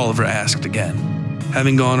 Tolliver asked again,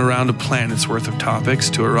 having gone around a planet's worth of topics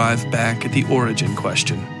to arrive back at the origin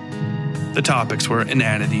question. The topics were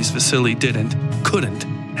inanities Vasily couldn't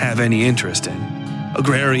have any interest in.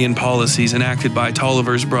 Agrarian policies enacted by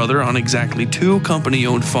Tolliver's brother on exactly 2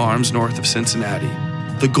 company-owned farms north of Cincinnati.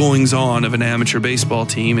 The goings-on of an amateur baseball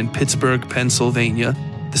team in Pittsburgh, Pennsylvania.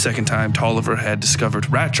 The second time Tolliver had discovered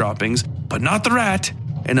rat droppings, but not the rat,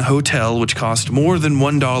 in a hotel which cost more than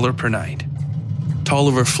 $1 per night.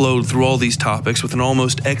 Tolliver flowed through all these topics with an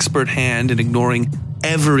almost expert hand in ignoring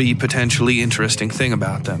every potentially interesting thing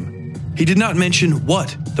about them. He did not mention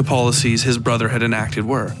what the policies his brother had enacted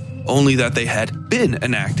were, only that they had been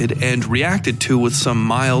enacted and reacted to with some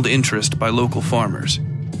mild interest by local farmers.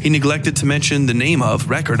 He neglected to mention the name of,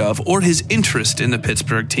 record of, or his interest in the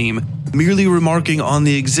Pittsburgh team, merely remarking on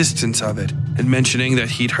the existence of it and mentioning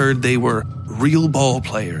that he'd heard they were real ball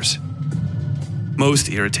players. Most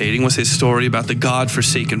irritating was his story about the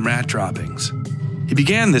godforsaken rat droppings. He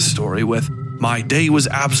began this story with, "My day was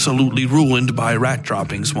absolutely ruined by rat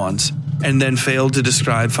droppings once," and then failed to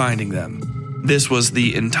describe finding them. This was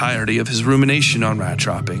the entirety of his rumination on rat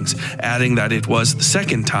droppings, adding that it was the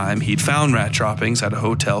second time he'd found rat droppings at a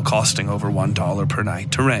hotel costing over $1 per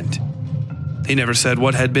night to rent. He never said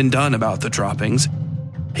what had been done about the droppings.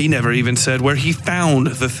 He never even said where he found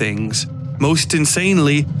the things, Most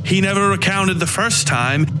insanely, he never recounted the first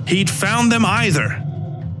time he'd found them either.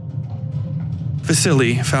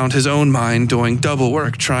 Vasily found his own mind doing double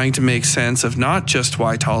work trying to make sense of not just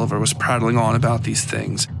why Tolliver was prattling on about these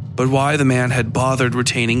things, but why the man had bothered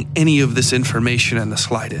retaining any of this information in the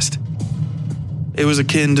slightest. It was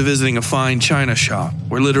akin to visiting a fine china shop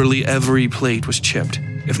where literally every plate was chipped,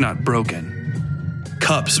 if not broken.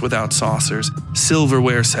 Cups without saucers,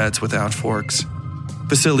 silverware sets without forks.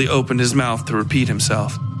 Vasily opened his mouth to repeat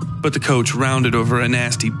himself, but the coach rounded over a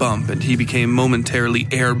nasty bump and he became momentarily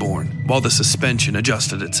airborne while the suspension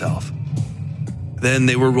adjusted itself. Then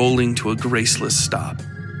they were rolling to a graceless stop,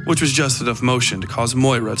 which was just enough motion to cause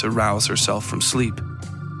Moira to rouse herself from sleep.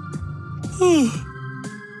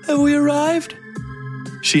 Have we arrived?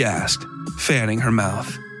 She asked, fanning her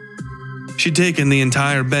mouth. She'd taken the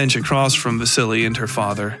entire bench across from Vasily and her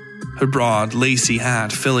father, her broad, lacy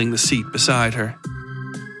hat filling the seat beside her.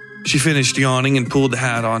 She finished yawning and pulled the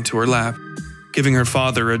hat onto her lap, giving her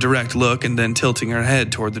father a direct look and then tilting her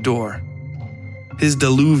head toward the door. His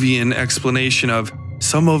diluvian explanation of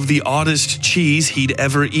some of the oddest cheese he'd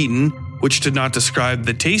ever eaten, which did not describe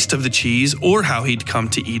the taste of the cheese or how he'd come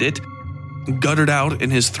to eat it, guttered out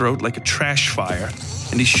in his throat like a trash fire,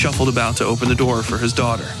 and he shuffled about to open the door for his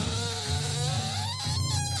daughter.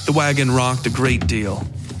 The wagon rocked a great deal,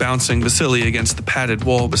 bouncing Vasily against the padded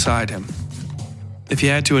wall beside him. If he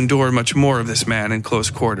had to endure much more of this man in close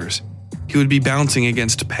quarters, he would be bouncing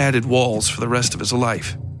against padded walls for the rest of his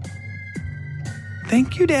life.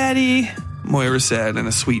 "Thank you, Daddy," Moira said in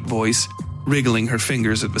a sweet voice, wriggling her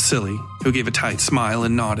fingers at Vasily, who gave a tight smile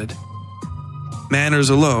and nodded. Manners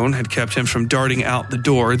alone had kept him from darting out the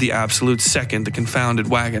door the absolute second the confounded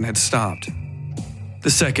wagon had stopped.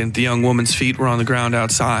 The second the young woman's feet were on the ground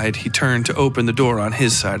outside, he turned to open the door on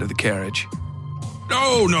his side of the carriage.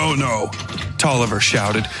 No, Tolliver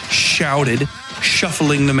shouted,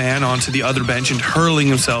 shuffling the man onto the other bench and hurling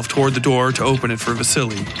himself toward the door to open it for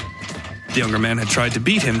Vasily. The younger man had tried to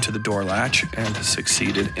beat him to the door latch and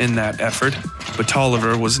succeeded in that effort, but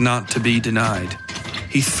Tolliver was not to be denied.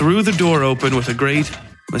 He threw the door open with a great,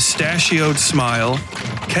 mustachioed smile,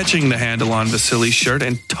 catching the handle on Vasily's shirt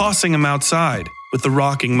and tossing him outside with the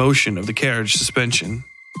rocking motion of the carriage suspension.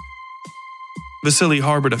 Vasily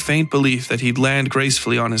harbored a faint belief that he'd land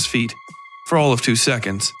gracefully on his feet, for all of 2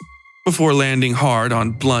 seconds, before landing hard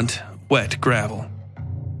on blunt, wet gravel.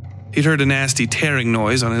 He'd heard a nasty tearing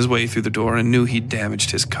noise on his way through the door and knew he'd damaged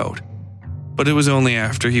his coat. But it was only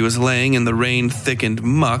after he was laying in the rain-thickened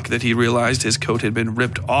muck that he realized his coat had been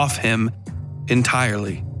ripped off him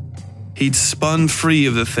entirely. He'd spun free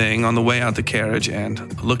of the thing on the way out the carriage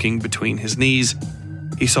and, looking between his knees,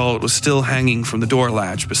 he saw it was still hanging from the door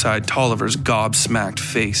latch beside Tolliver's gobsmacked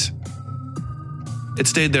face. It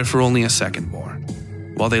stayed there for only a second more,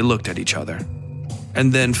 while they looked at each other,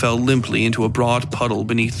 and then fell limply into a broad puddle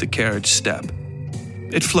beneath the carriage step.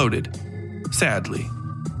 It floated, sadly,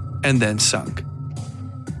 and then sunk.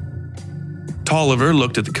 Tolliver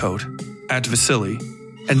looked at the coat, at Vasily,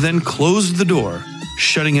 and then closed the door,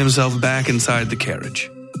 shutting himself back inside the carriage.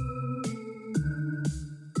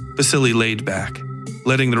 Vasily laid back,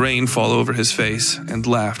 letting the rain fall over his face, and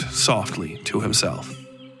laughed softly to himself.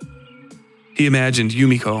 He imagined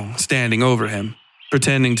Yumiko standing over him,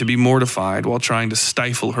 pretending to be mortified while trying to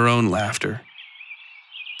stifle her own laughter.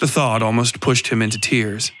 The thought almost pushed him into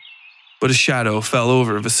tears, but a shadow fell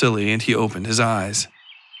over Vasily and he opened his eyes.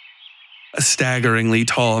 A staggeringly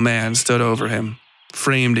tall man stood over him,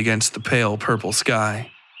 framed against the pale purple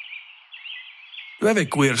sky. "You have a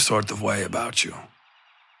queer sort of way about you,"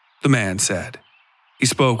 the man said. He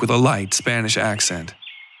spoke with a light Spanish accent.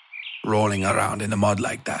 "Rolling around in the mud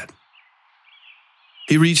like that."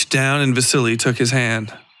 He reached down and Vasily took his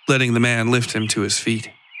hand, letting the man lift him to his feet.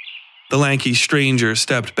 The lanky stranger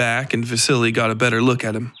stepped back and Vasily got a better look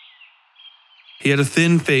at him. He had a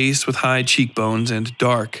thin face with high cheekbones and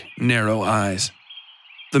dark, narrow eyes.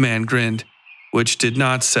 The man grinned, which did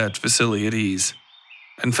not set Vasily at ease.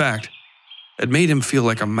 In fact, it made him feel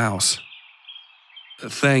like a mouse.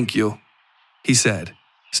 "Thank you," he said,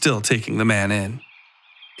 still taking the man in.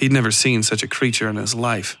 He'd never seen such a creature in his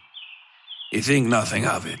life. "You think nothing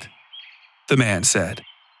of it," the man said,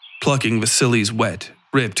 plucking Vasily's wet,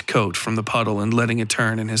 ripped coat from the puddle and letting it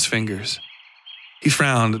turn in his fingers. He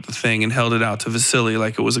frowned at the thing and held it out to Vasily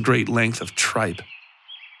like it was a great length of tripe.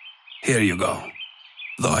 "Here you go,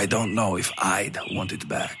 though I don't know if I'd want it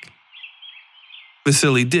back."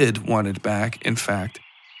 Vasily did want it back, in fact,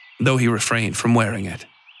 though he refrained from wearing it.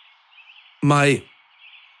 I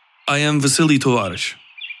am Vasily Tovarich,"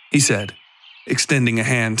 he said, extending a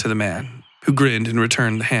hand to the man, who grinned and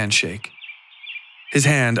returned the handshake. His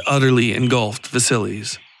hand utterly engulfed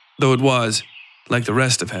Vasily's, though it was, like the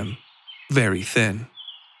rest of him, very thin.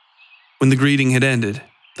 When the greeting had ended,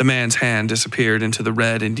 the man's hand disappeared into the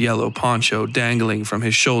red and yellow poncho dangling from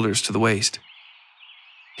his shoulders to the waist.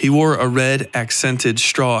 He wore a red accented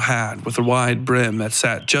straw hat with a wide brim that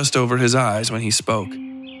sat just over his eyes when he spoke,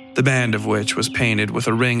 the band of which was painted with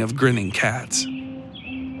a ring of grinning cats.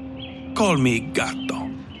 "Call me Gatto,"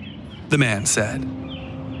 the man said.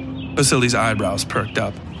 Vasily's eyebrows perked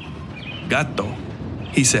up. "Gatto,"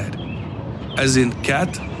 he said. "As in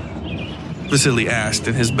cat?" Vasily asked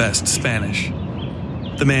in his best Spanish.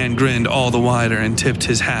 The man grinned all the wider and tipped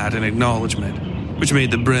his hat in acknowledgement, which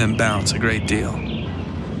made the brim bounce a great deal.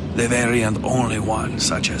 "The very and only one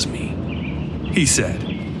such as me," he said.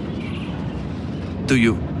 Do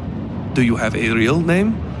you have a real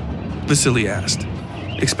name?" Vasily asked,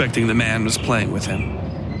 expecting the man was playing with him.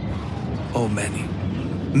 "Oh, many,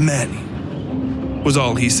 was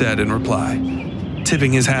all he said in reply,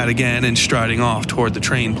 tipping his hat again and striding off toward the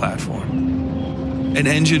train platform. An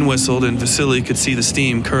engine whistled and Vasily could see the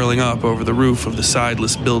steam curling up over the roof of the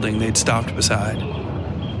sideless building they'd stopped beside.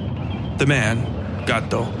 The man,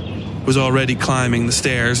 Gatto, was already climbing the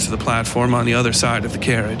stairs to the platform on the other side of the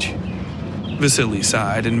carriage. Vasily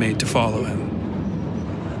sighed and made to follow him.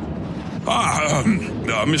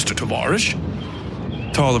 Mr. Tovarish?"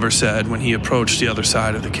 Tolliver said when he approached the other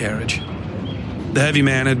side of the carriage. The heavy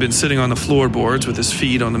man had been sitting on the floorboards with his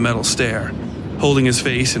feet on the metal stair, holding his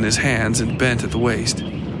face in his hands and bent at the waist.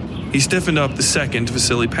 He stiffened up the second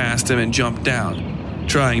Vasily passed him and jumped down,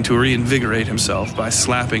 trying to reinvigorate himself by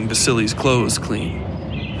slapping Vasily's clothes clean.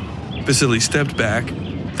 Vasily stepped back,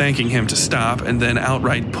 thanking him to stop and then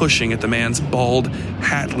outright pushing at the man's bald,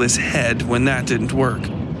 hatless head when that didn't work.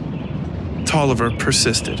 Tolliver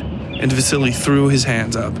persisted, and Vasily threw his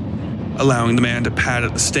hands up, allowing the man to pat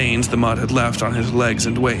at the stains the mud had left on his legs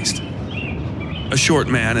and waist. A short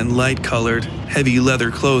man in light-colored, heavy leather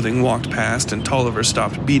clothing walked past and Tolliver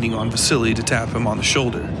stopped beating on Vasily to tap him on the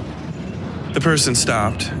shoulder. The person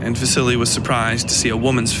stopped, and Vasily was surprised to see a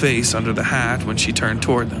woman's face under the hat when she turned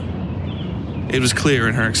toward them. It was clear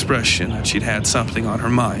in her expression that she'd had something on her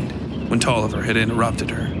mind when Tolliver had interrupted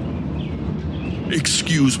her.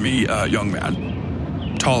 "Excuse me, young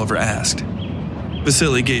man," Tolliver asked.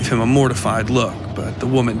 Vasily gave him a mortified look, but the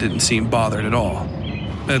woman didn't seem bothered at all,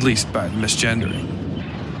 at least by the misgendering.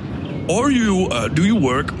 Do you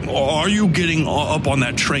work, or are you getting up on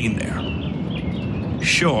that train there?"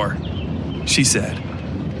 "Sure," she said,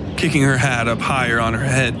 kicking her hat up higher on her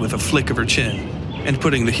head with a flick of her chin and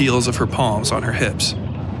putting the heels of her palms on her hips.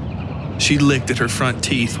 She licked at her front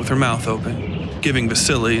teeth with her mouth open, giving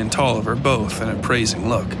Vasily and Tolliver both an appraising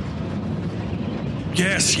look.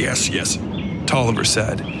 Yes, Tolliver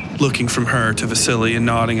said, looking from her to Vasily and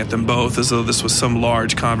nodding at them both as though this was some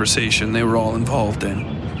large conversation they were all involved in.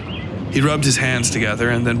 He rubbed his hands together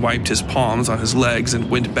and then wiped his palms on his legs and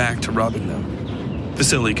went back to rubbing them.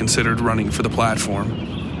 Vasily considered running for the platform.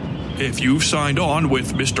 "If you've signed on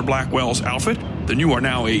with Mr. Blackwell's outfit, then you are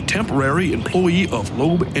now a temporary employee of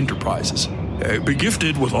Loeb Enterprises. Be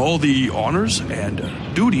gifted with all the honors and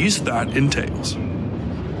duties that entails."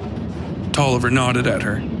 Tolliver nodded at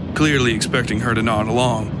her, clearly expecting her to nod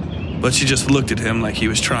along, but she just looked at him like he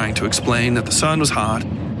was trying to explain that the sun was hot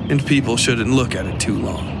and people shouldn't look at it too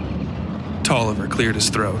long. Tolliver cleared his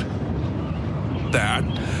throat. "That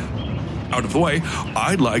out of the way,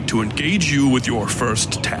 I'd like to engage you with your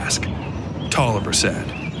first task," Tolliver said.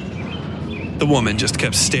 The woman just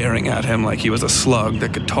kept staring at him like he was a slug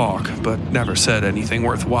that could talk, but never said anything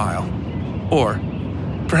worthwhile. Or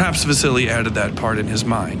perhaps Vasily added that part in his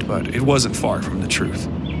mind, but it wasn't far from the truth.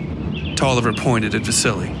 Tolliver pointed at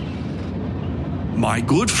Vasily. "My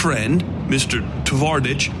good friend, Mr.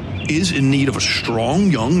 Tvardich, is in need of a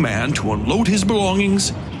strong young man to unload his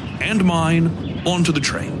belongings and mine onto the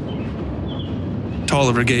train."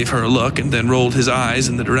 Tolliver gave her a look and then rolled his eyes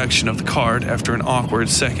in the direction of the cart after an awkward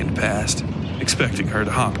second passed, expecting her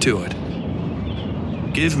to hop to it.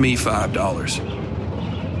 "Give me $5,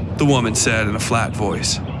 the woman said in a flat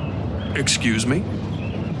voice. "Excuse me?"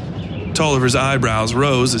 Tolliver's eyebrows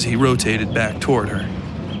rose as he rotated back toward her.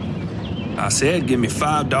 "I said give me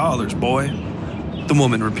 $5, boy," the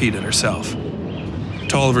woman repeated herself.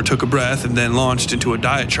 Tolliver took a breath and then launched into a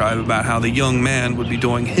diatribe about how the young man would be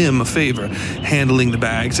doing him a favor, handling the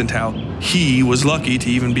bags, and how he was lucky to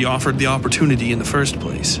even be offered the opportunity in the first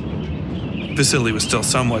place. Vasily was still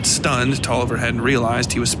somewhat stunned. Tolliver hadn't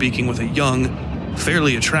realized he was speaking with a young,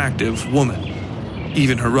 fairly attractive woman.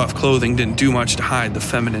 Even her rough clothing didn't do much to hide the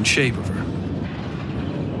feminine shape of her.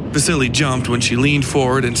 Vasily jumped when she leaned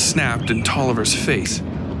forward and snapped in Tolliver's face.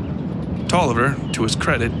 Tolliver, to his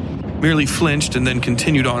credit, merely flinched and then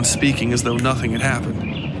continued on speaking as though nothing had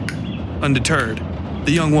happened. Undeterred,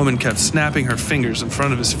 the young woman kept snapping her fingers in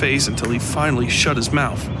front of his face until he finally shut his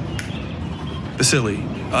mouth. Vasily,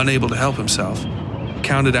 unable to help himself,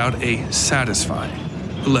 counted out a satisfying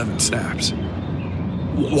 11 snaps.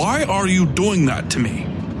 Why are you doing that to me?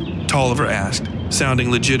 Tolliver asked,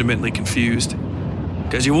 sounding legitimately confused.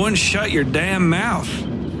 Because you wouldn't shut your damn mouth,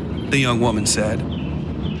 the young woman said.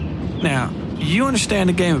 Now, you understand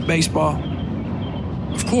the game of baseball?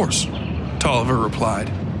 Of course, Tolliver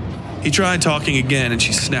replied. He tried talking again and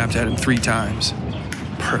she snapped at him 3 times.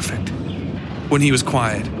 Perfect. When he was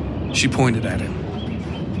quiet, she pointed at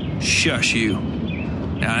him. Shush you.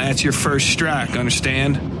 Now that's your first strike,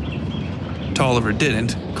 understand? Tolliver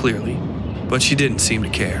didn't, clearly, but she didn't seem to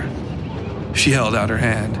care. She held out her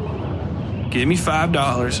hand. Give me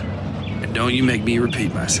 $5, and don't you make me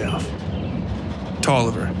repeat myself.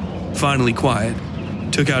 Tolliver, finally quiet,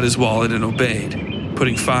 took out his wallet and obeyed,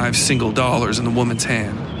 putting 5 single dollars in the woman's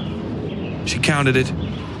hand. She counted it,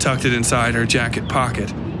 tucked it inside her jacket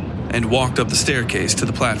pocket, and walked up the staircase to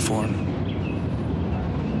the platform.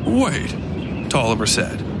 Wait, Tolliver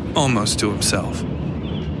said, almost to himself.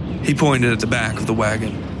 He pointed at the back of the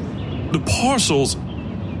wagon. The parcels!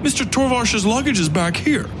 Mr. Torvarsh's luggage is back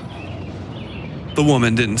here. The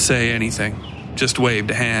woman didn't say anything, just waved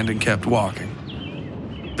a hand and kept walking.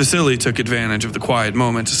 Vasily took advantage of the quiet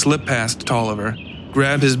moment to slip past Tolliver,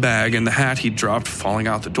 grab his bag and the hat he'd dropped falling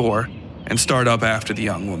out the door, and start up after the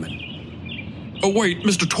young woman. Oh, wait,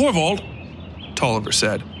 Mr. Torvald, Tolliver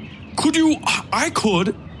said. I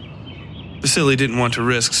could. Vasily didn't want to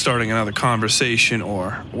risk starting another conversation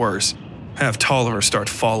or, worse, have Tolliver start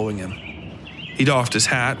following him. He doffed his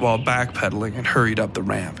hat while backpedaling and hurried up the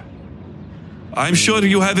ramp. I'm sure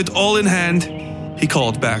you have it all in hand, he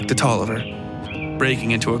called back to Tolliver,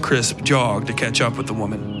 breaking into a crisp jog to catch up with the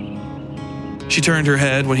woman. She turned her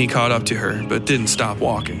head when he caught up to her, but didn't stop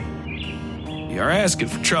walking. You're asking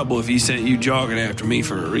for trouble if he sent you jogging after me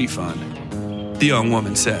for a refund, the young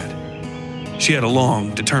woman said. She had a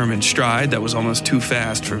long, determined stride that was almost too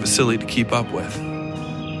fast for Vasily to keep up with.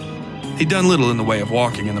 He'd done little in the way of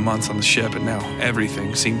walking in the months on the ship, and now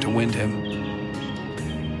everything seemed to wind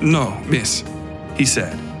him. No, miss, he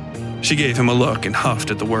said. She gave him a look and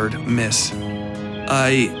huffed at the word miss.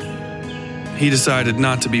 He decided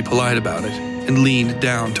not to be polite about it and leaned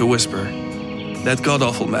down to whisper. That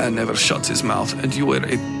god-awful man never shuts his mouth, and you were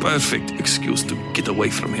a perfect excuse to get away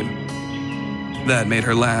from him. That made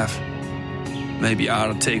her laugh. Maybe I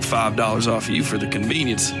ought to take $5 off you for the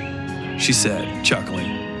convenience, she said,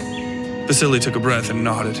 chuckling. Vasily took a breath and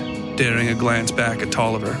nodded, daring a glance back at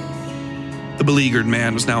Tolliver. The beleaguered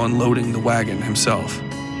man was now unloading the wagon himself.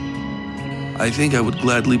 I think I would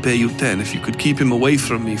gladly pay you 10 if you could keep him away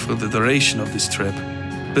from me for the duration of this trip,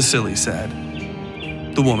 Vasily said.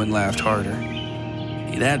 The woman laughed harder.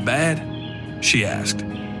 You that bad? She asked.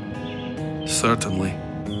 Certainly,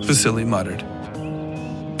 Vasily muttered.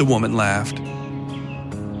 The woman laughed.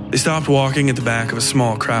 They stopped walking at the back of a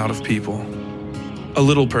small crowd of people. A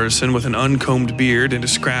little person with an uncombed beard and a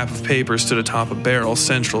scrap of paper stood atop a barrel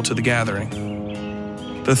central to the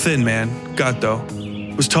gathering. The thin man, Gatto,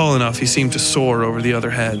 was tall enough he seemed to soar over the other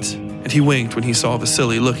heads, and he winked when he saw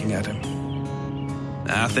Vasily looking at him.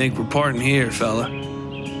 I think we're parting here, fella,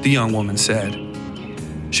 the young woman said.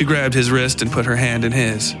 She grabbed his wrist and put her hand in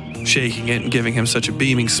his, shaking it and giving him such a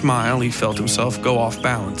beaming smile he felt himself go off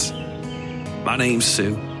balance. My name's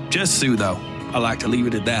Sue. Just Sue, though. I like to leave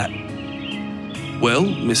it at that. Well,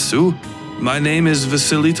 Miss Sue, my name is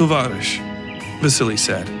Vasily Tovarish, Vasily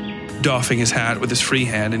said, doffing his hat with his free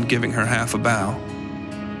hand and giving her half a bow.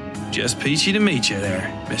 Just peachy to meet you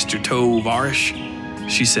there, Mr. Tovarish,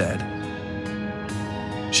 she said.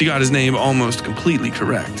 She got his name almost completely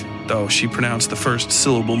correct, though she pronounced the first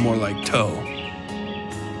syllable more like toe.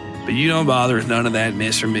 But you don't bother with none of that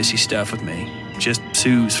miss or missy stuff with me. Just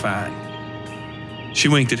Sue's fine. She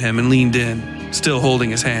winked at him and leaned in, still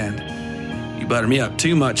holding his hand. You butter me up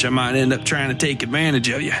too much, I might end up trying to take advantage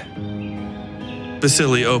of you.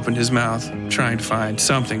 Vasily opened his mouth, trying to find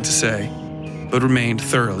something to say, but remained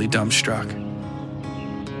thoroughly dumbstruck.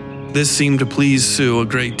 This seemed to please Sue a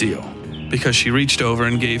great deal, because she reached over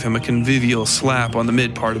and gave him a convivial slap on the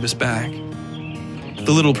mid part of his back.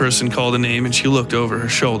 The little person called a name and she looked over her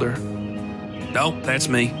shoulder. Nope, that's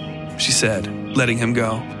me, she said, letting him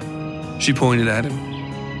go. She pointed at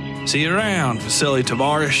him. See you around, Vasily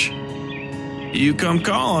Tovarish. You come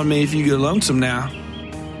call on me if you get lonesome now.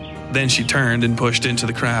 Then she turned and pushed into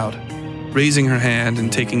the crowd, raising her hand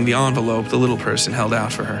and taking the envelope the little person held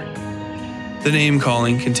out for her. The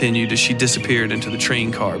name-calling continued as she disappeared into the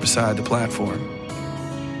train car beside the platform.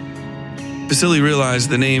 Vasily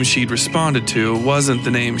realized the name she'd responded to wasn't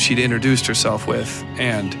the name she'd introduced herself with,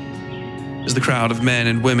 and, as the crowd of men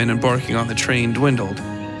and women embarking on the train dwindled,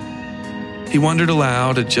 he wondered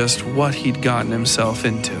aloud at just what he'd gotten himself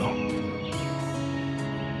into.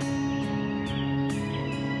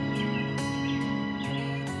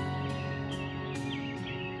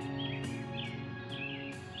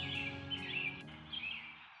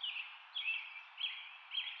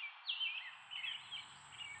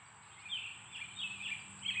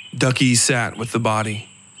 Ducky sat with the body,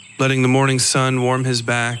 letting the morning sun warm his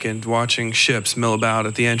back and watching ships mill about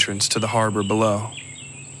at the entrance to the harbor below.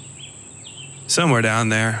 Somewhere down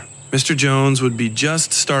there, Mr. Jones would be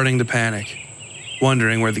just starting to panic,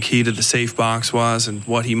 wondering where the key to the safe box was and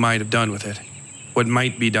what he might have done with it, what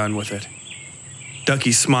might be done with it.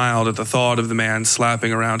 Ducky smiled at the thought of the man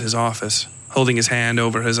slapping around his office, holding his hand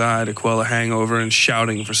over his eye to quell a hangover and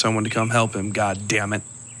shouting for someone to come help him, God damn it.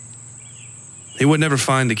 He would never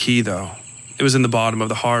find the key, though. It was in the bottom of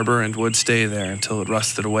the harbor and would stay there until it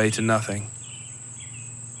rusted away to nothing.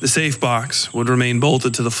 The safe box would remain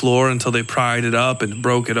bolted to the floor until they pried it up and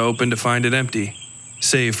broke it open to find it empty,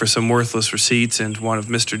 save for some worthless receipts and one of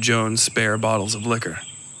Mr. Jones' spare bottles of liquor.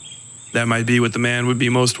 That might be what the man would be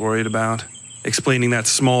most worried about, explaining that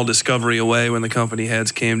small discovery away when the company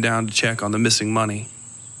heads came down to check on the missing money.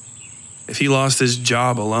 If he lost his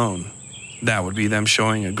job alone, that would be them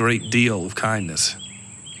showing a great deal of kindness.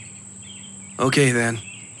 Okay then,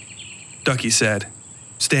 Ducky said,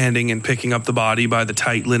 standing and picking up the body by the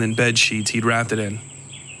tight linen bed sheets he'd wrapped it in.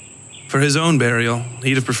 For his own burial,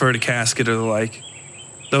 he'd have preferred a casket or the like,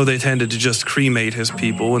 though they tended to just cremate his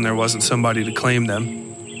people when there wasn't somebody to claim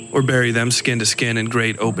them, or bury them skin to skin in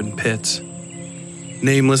great open pits.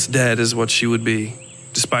 Nameless dead is what she would be,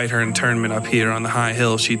 despite her internment up here on the high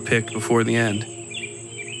hill she'd picked before the end.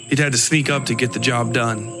 He'd had to sneak up to get the job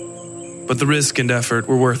done, but the risk and effort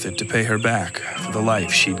were worth it to pay her back for the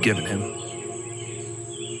life she'd given him.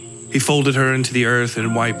 He folded her into the earth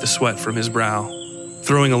and wiped the sweat from his brow,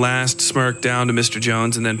 throwing a last smirk down to Mr.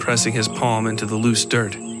 Jones and then pressing his palm into the loose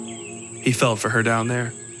dirt. He felt for her down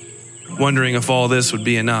there, wondering if all this would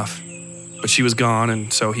be enough, but she was gone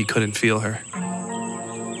and so he couldn't feel her.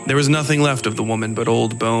 There was nothing left of the woman but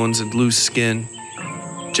old bones and loose skin,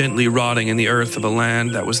 gently rotting in the earth of a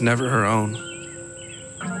land that was never her own.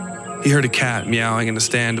 He heard a cat meowing in a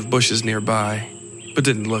stand of bushes nearby, but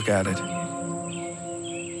didn't look at it.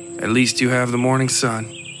 At least you have the morning sun,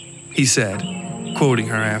 he said, quoting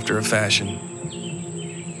her after a fashion.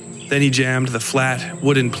 Then he jammed the flat,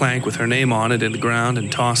 wooden plank with her name on it in the ground and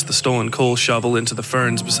tossed the stolen coal shovel into the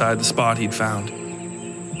ferns beside the spot he'd found.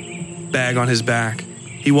 Bag on his back,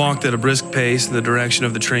 he walked at a brisk pace in the direction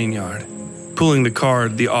of the train yard, pulling the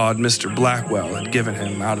card the odd Mr. Blackwell had given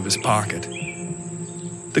him out of his pocket.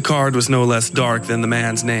 The card was no less dark than the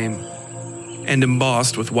man's name, and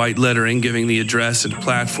embossed with white lettering giving the address and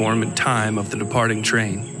platform and time of the departing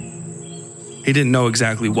train. He didn't know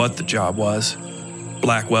exactly what the job was.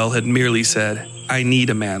 Blackwell had merely said, "I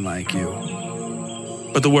need a man like you."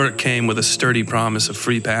 But the work came with a sturdy promise of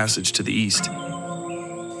free passage to the east.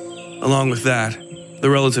 Along with that, the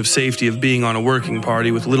relative safety of being on a working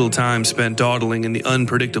party with little time spent dawdling in the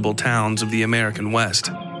unpredictable towns of the American West.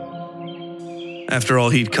 After all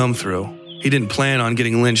he'd come through, he didn't plan on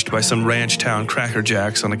getting lynched by some ranch town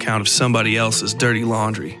crackerjacks on account of somebody else's dirty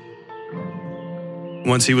laundry.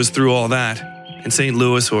 Once he was through all that, in St.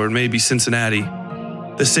 Louis or maybe Cincinnati,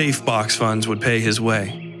 the safe box funds would pay his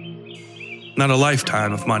way. Not a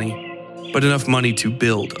lifetime of money, but enough money to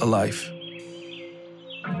build a life.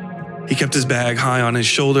 He kept his bag high on his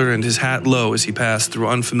shoulder and his hat low as he passed through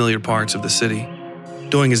unfamiliar parts of the city,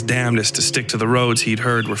 doing his damnedest to stick to the roads he'd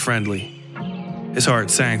heard were friendly. His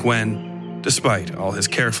heart sank when, despite all his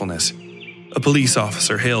carefulness, a police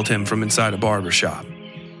officer hailed him from inside a barber shop.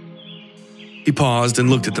 He paused and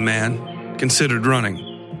looked at the man, considered running,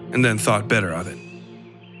 and then thought better of it.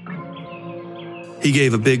 He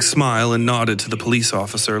gave a big smile and nodded to the police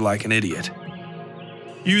officer like an idiot.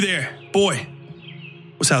 "You there, boy,"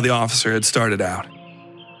 was how the officer had started out.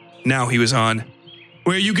 Now he was on,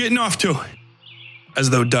 "Where are you getting off to?" As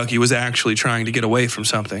though Ducky was actually trying to get away from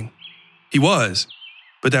something. He was,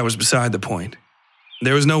 but that was beside the point.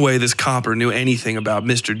 There was no way this copper knew anything about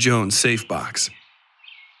Mr. Jones' safe box.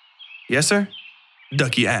 "Yes, sir?"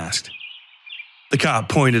 Ducky asked. The cop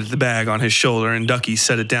pointed at the bag on his shoulder and Ducky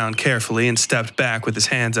set it down carefully and stepped back with his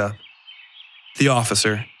hands up. The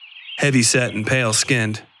officer, heavy-set and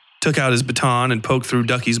pale-skinned, took out his baton and poked through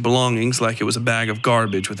Ducky's belongings like it was a bag of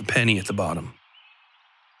garbage with a penny at the bottom.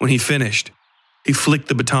 When he finished, He flicked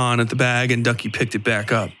the baton at the bag and Ducky picked it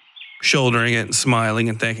back up, shouldering it and smiling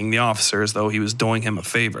and thanking the officer as though he was doing him a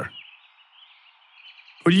favor.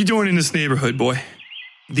 "What are you doing in this neighborhood, boy?"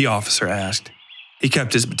 the officer asked. He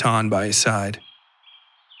kept his baton by his side.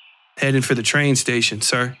 "Heading for the train station,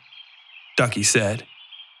 sir," Ducky said.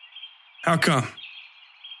 "How come?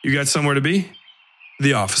 You got somewhere to be?"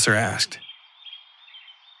 the officer asked.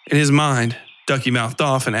 In his mind, Ducky mouthed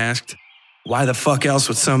off and asked, "Why the fuck else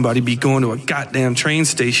would somebody be going to a goddamn train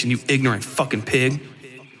station, you ignorant fucking pig?"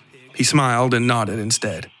 He smiled and nodded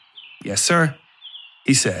instead. "Yes, sir,"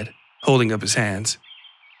 he said, holding up his hands.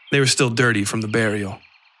 They were still dirty from the burial.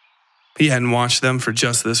 He hadn't washed them for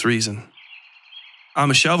just this reason.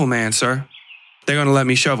 "I'm a shovel man, sir. They're going to let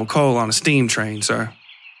me shovel coal on a steam train, sir."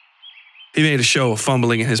 He made a show of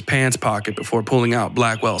fumbling in his pants pocket before pulling out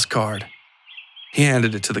Blackwell's card. He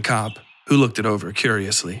handed it to the cop, who looked it over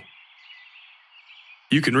curiously.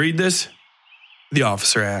 "You can read this?" the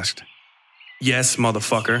officer asked. "Yes,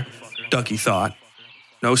 motherfucker," Ducky thought.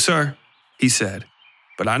 "No, sir," he said,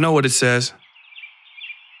 "but I know what it says."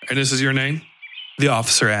 "And this is your name?" the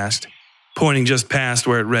officer asked, pointing just past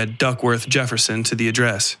where it read Duckworth Jefferson to the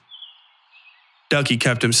address. Ducky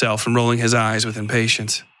kept himself from rolling his eyes with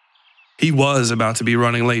impatience. He was about to be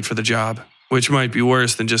running late for the job, which might be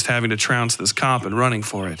worse than just having to trounce this cop and running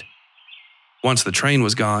for it. Once the train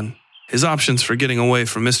was gone, his options for getting away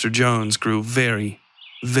from Mr. Jones grew very,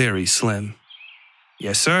 very slim.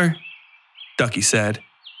 "Yes, sir," Ducky said,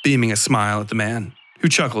 beaming a smile at the man, who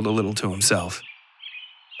chuckled a little to himself.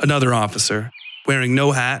 Another officer, wearing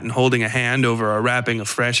no hat and holding a hand over a wrapping of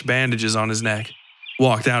fresh bandages on his neck,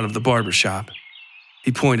 walked out of the barber shop.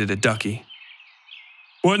 He pointed at Ducky.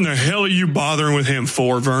 "What in the hell are you bothering with him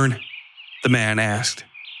for, Vern?" the man asked.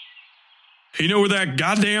 "You know where that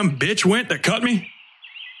goddamn bitch went that cut me?"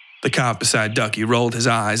 The cop beside Ducky rolled his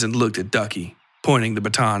eyes and looked at Ducky, pointing the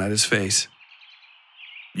baton at his face.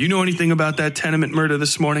 "You know anything about that tenement murder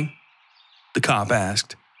this morning?" the cop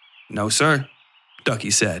asked. "No, sir,"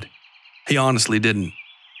 Ducky said. He honestly didn't.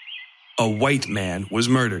 "A white man was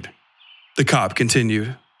murdered," the cop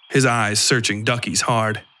continued, his eyes searching Ducky's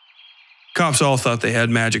hard. Cops all thought they had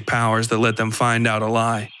magic powers that let them find out a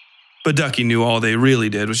lie, but Ducky knew all they really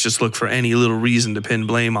did was just look for any little reason to pin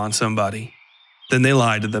blame on somebody. Then they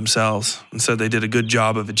lied to themselves and said they did a good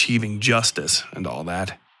job of achieving justice and all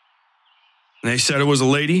that. They said it was a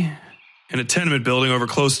lady in a tenement building over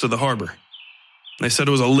close to the harbor. They said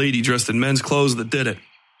it was a lady dressed in men's clothes that did it.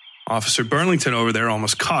 Officer Burlington over there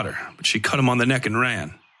almost caught her, but she cut him on the neck and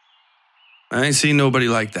ran. "I ain't seen nobody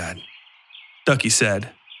like that," Ducky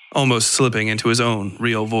said, almost slipping into his own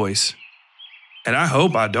real voice. "And I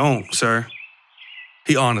hope I don't, sir."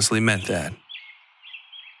 He honestly meant that.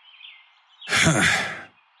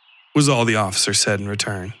 Was all the officer said in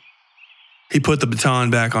return. He put the baton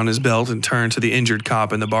back on his belt and turned to the injured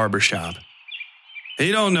cop in the barber shop.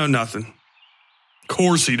 "He don't know nothing."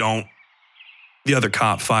 "Course he don't," the other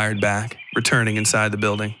cop fired back, returning inside the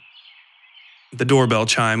building. The doorbell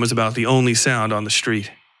chime was about the only sound on the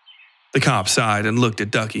street. The cop sighed and looked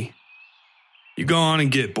at Ducky. "You go on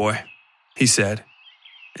and get, boy," he said.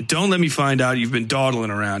 "And don't let me find out you've been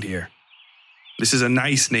dawdling around here. This is a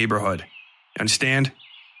nice neighborhood. Understand?"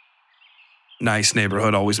 Nice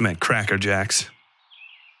neighborhood always meant Cracker Jacks.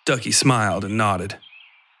 Ducky smiled and nodded.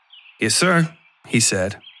 "Yes, sir," he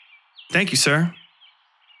said. "Thank you, sir."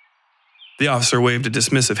 The officer waved a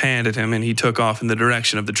dismissive hand at him and he took off in the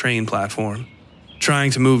direction of the train platform,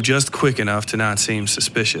 trying to move just quick enough to not seem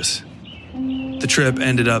suspicious. The trip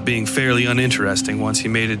ended up being fairly uninteresting once he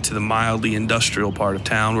made it to the mildly industrial part of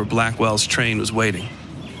town where Blackwell's train was waiting.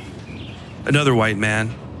 Another white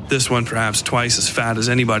man, this one perhaps twice as fat as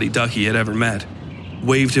anybody Ducky had ever met,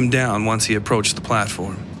 waved him down once he approached the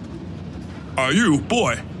platform. "Are you,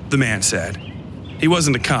 boy?" the man said. He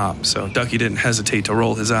wasn't a cop, so Ducky didn't hesitate to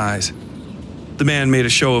roll his eyes. The man made a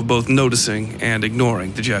show of both noticing and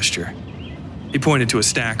ignoring the gesture. He pointed to a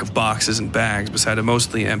stack of boxes and bags beside a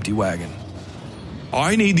mostly empty wagon.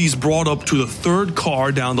 "I need these brought up to the third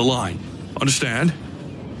car down the line. Understand?"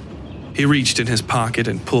 He reached in his pocket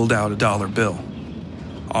and pulled out a $1 bill.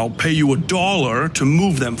 "I'll pay you $1 to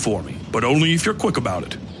move them for me, but only if you're quick about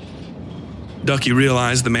it." Ducky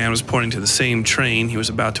realized the man was pointing to the same train he was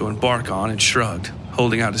about to embark on and shrugged,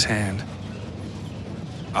 holding out his hand.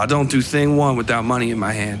 "I don't do thing one without money in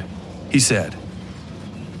my hand," he said.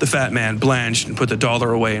 The fat man blanched and put the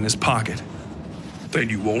 $1 away in his pocket. "Then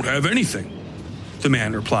you won't have anything," the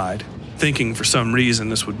man replied, thinking for some reason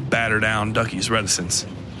this would batter down Ducky's reticence.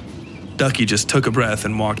 Ducky just took a breath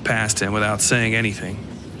and walked past him without saying anything,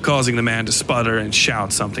 causing the man to sputter and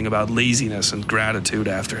shout something about laziness and gratitude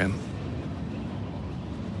after him.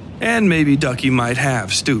 And maybe Ducky might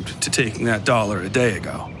have stooped to taking that $1 a day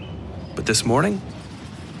ago. But this morning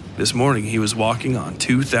he was walking on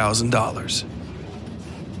 $2,000.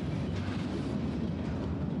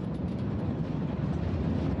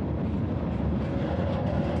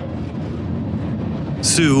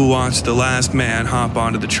 Sue watched the last man hop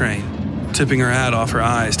onto the train, tipping her hat off her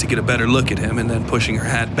eyes to get a better look at him and then pushing her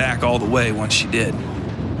hat back all the way once she did.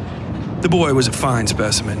 The boy was a fine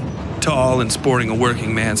specimen, tall and sporting a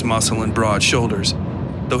working man's muscle and broad shoulders,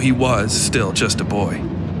 though he was still just a boy.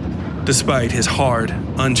 Despite his hard,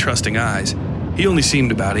 untrusting eyes, he only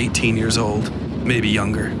seemed about 18 years old, maybe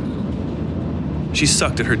younger. She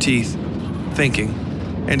sucked at her teeth, thinking,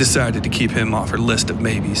 and decided to keep him off her list of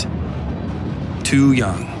maybes. Too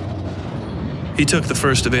young. He took the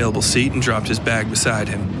first available seat and dropped his bag beside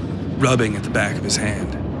him, rubbing at the back of his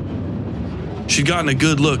hand. She'd gotten a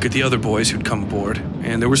good look at the other boys who'd come aboard,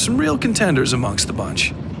 and there were some real contenders amongst the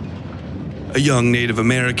bunch. A young Native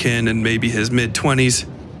American in maybe his mid-20s,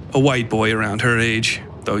 a white boy around her age,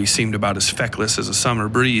 though he seemed about as feckless as a summer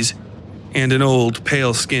breeze, and an old,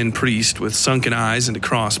 pale-skinned priest with sunken eyes and a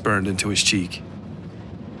cross burned into his cheek.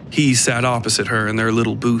 He sat opposite her in their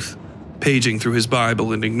little booth, paging through his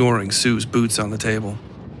Bible and ignoring Sue's boots on the table.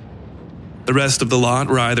 The rest of the lot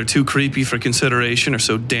were either too creepy for consideration or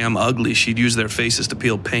so damn ugly she'd use their faces to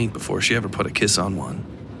peel paint before she ever put a kiss on one.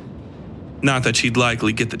 Not that she'd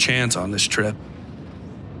likely get the chance on this trip.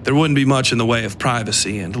 There wouldn't be much in the way of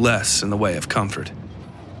privacy and less in the way of comfort.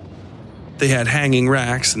 They had hanging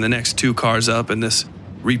racks in the next 2 cars up and this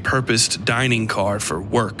repurposed dining car for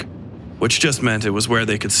work, which just meant it was where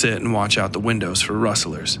they could sit and watch out the windows for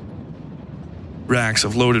rustlers. Racks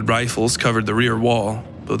of loaded rifles covered the rear wall,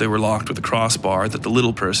 though they were locked with a crossbar that the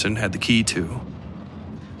little person had the key to.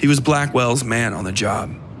 He was Blackwell's man on the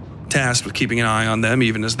job, tasked with keeping an eye on them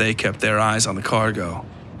even as they kept their eyes on the cargo.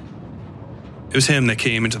 It was him that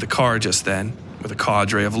came into the car just then, with a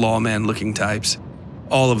cadre of lawman-looking types,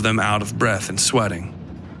 all of them out of breath and sweating.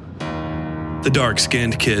 The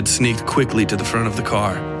dark-skinned kid sneaked quickly to the front of the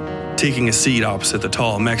car, taking a seat opposite the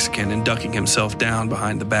tall Mexican and ducking himself down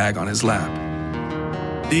behind the bag on his lap.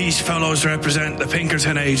 "These fellows represent the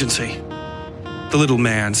Pinkerton Agency," the little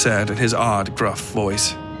man said in his odd, gruff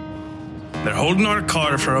voice. "They're holding our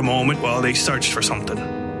car for a moment while they search for something."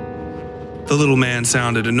 The little man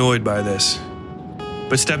sounded annoyed by this,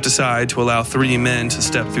 but stepped aside to allow 3 men to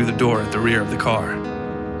step through the door at the rear of the car.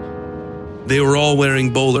 They were all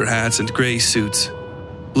wearing bowler hats and gray suits,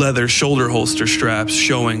 leather shoulder holster straps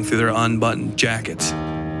showing through their unbuttoned jackets.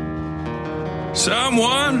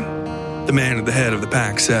 "Someone," the man at the head of the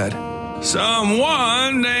pack said,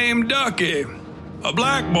 "someone named Ducky, a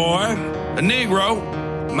black boy, a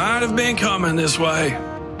Negro, might have been coming this way.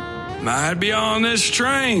 Might be on this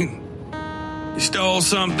train. He stole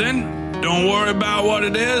something. Don't worry about what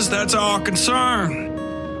it is, that's our concern.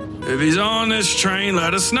 If he's on this train,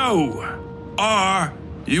 let us know. Are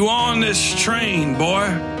you on this train, boy?"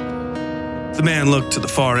 The man looked to the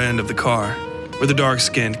far end of the car, where the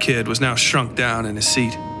dark-skinned kid was now shrunk down in his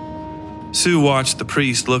seat. Sue watched the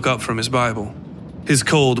priest look up from his Bible, his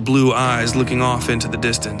cold blue eyes looking off into the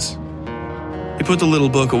distance. He put the little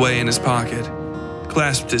book away in his pocket,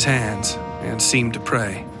 clasped his hands, and seemed to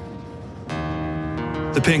pray.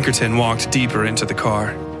 The Pinkerton walked deeper into the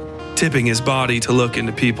car, tipping his body to look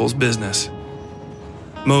into people's business.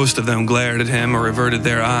 Most of them glared at him or averted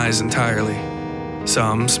their eyes entirely.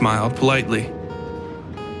 Some smiled politely.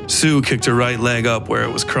 Sue kicked her right leg up where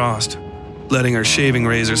it was crossed, letting her shaving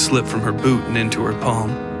razor slip from her boot and into her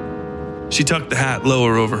palm. She tucked the hat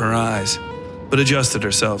lower over her eyes, but adjusted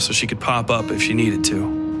herself so she could pop up if she needed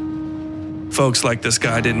to. Folks like this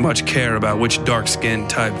guy didn't much care about which dark-skinned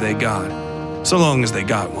type they got, so long as they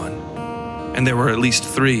got one. And there were at least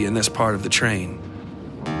 3 in this part of the train.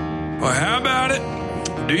 "Well, how about it?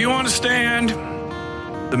 Do you understand?"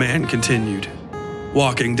 The man continued,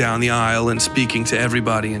 walking down the aisle and speaking to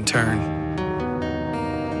everybody in turn.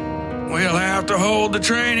 "We'll have to hold the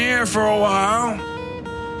train here for a while.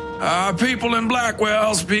 Our people in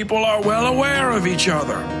Blackwell's people are well aware of each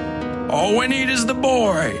other. All we need is the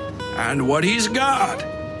boy and what he's got.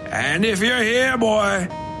 And if you're here, boy,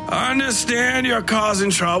 understand you're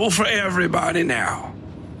causing trouble for everybody now.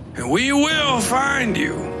 And we will find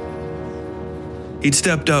you." He'd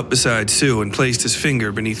stepped up beside Sue and placed his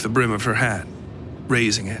finger beneath the brim of her hat,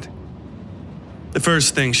 raising it. The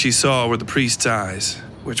first thing she saw were the priest's eyes,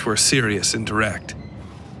 which were serious and direct.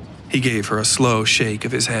 He gave her a slow shake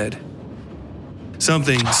of his head.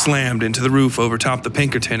 Something slammed into the roof over top the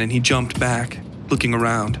Pinkerton and he jumped back, looking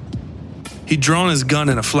around. He'd drawn his gun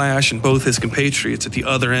in a flash and both his compatriots at the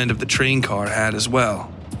other end of the train car had as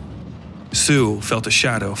well. Sue felt a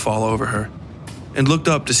shadow fall over her and looked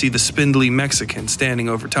up to see the spindly Mexican standing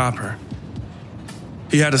over top her.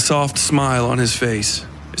 He had a soft smile on his face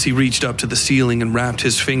as he reached up to the ceiling and wrapped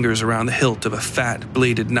his fingers around the hilt of a fat,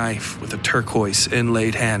 bladed knife with a turquoise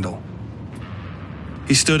inlaid handle.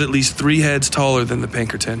 He stood at least 3 heads taller than the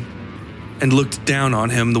Pinkerton and looked down on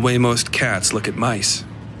him the way most cats look at mice,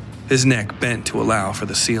 his neck bent to allow for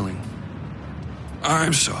the ceiling.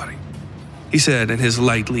 "I'm sorry," he said in his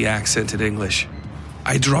lightly accented English.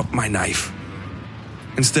 "I dropped my knife."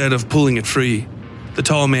 Instead of pulling it free, the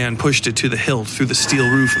tall man pushed it to the hilt through the steel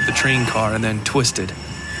roof of the train car and then twisted,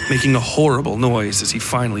 making a horrible noise as he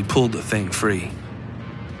finally pulled the thing free.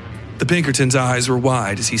 The Pinkerton's eyes were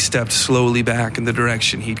wide as he stepped slowly back in the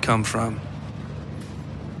direction he'd come from.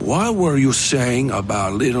 "What were you saying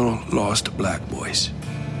about little lost black boys?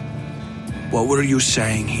 What were you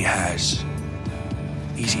saying he has?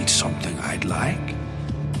 Is it something I'd like?"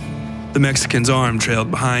 The Mexican's arm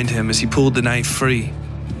trailed behind him as he pulled the knife free,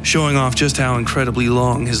 showing off just how incredibly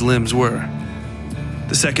long his limbs were.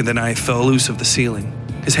 The second the knife fell loose of the ceiling,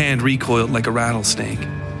 his hand recoiled like a rattlesnake,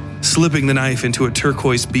 slipping the knife into a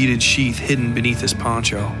turquoise beaded sheath hidden beneath his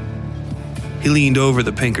poncho. He leaned over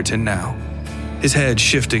the Pinkerton now, his head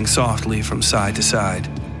shifting softly from side to side.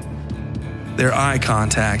 Their eye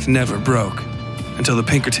contact never broke until the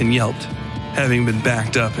Pinkerton yelped, having been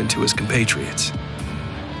backed up into his compatriots.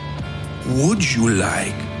 "Would you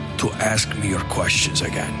like to ask me your questions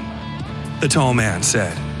again?" the tall man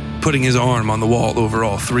said, putting his arm on the wall over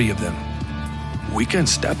all 3 of them. "We can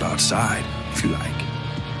step outside if you like.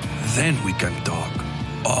 Then we can talk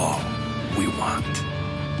all we want."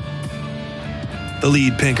 The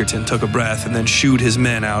lead Pinkerton took a breath and then shooed his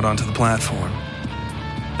men out onto the platform.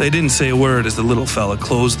 They didn't say a word as the little fella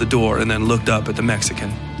closed the door and then looked up at the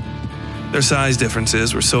Mexican. Their size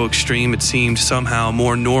differences were so extreme it seemed somehow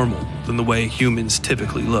more normal than the way humans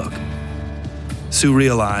typically look. Sue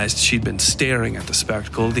realized she'd been staring at the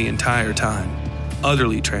spectacle the entire time,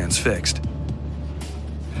 utterly transfixed.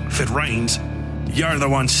 "If it rains, you're the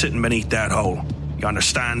one sitting beneath that hole. You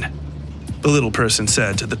understand?" the little person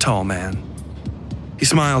said to the tall man. He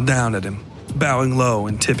smiled down at him, bowing low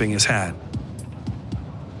and tipping his hat.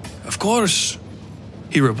 "Of course,"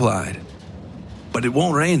 he replied. "But it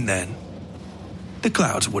won't rain then. The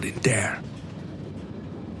clouds wouldn't dare."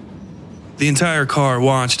 The entire car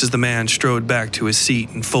watched as the man strode back to his seat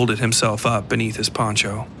and folded himself up beneath his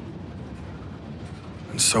poncho.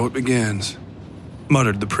 "And so it begins,"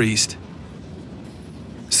 muttered the priest.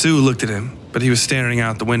 Sue looked at him, but he was staring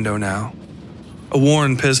out the window now. A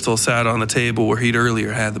worn pistol sat on the table where he'd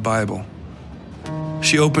earlier had the Bible.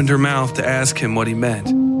 She opened her mouth to ask him what he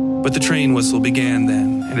meant, but the train whistle began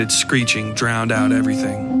then, and its screeching drowned out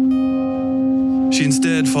everything. She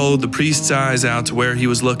instead followed the priest's eyes out to where he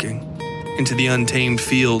was looking, into the untamed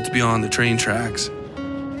fields beyond the train tracks,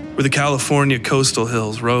 where the California coastal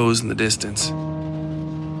hills rose in the distance.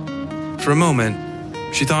 For a moment,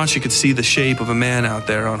 she thought she could see the shape of a man out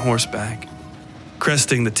there on horseback,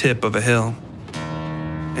 cresting the tip of a hill.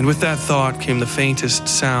 And with that thought came the faintest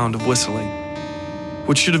sound of whistling,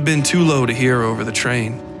 which should have been too low to hear over the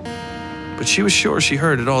train, but she was sure she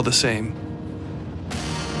heard it all the same.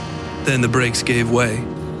 Then the brakes gave way,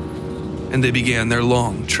 and they began their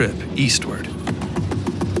long trip eastward.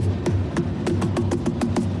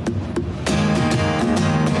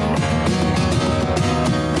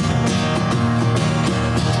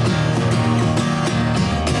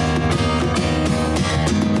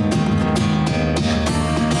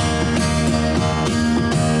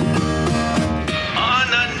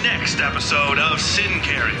 Episode of Sin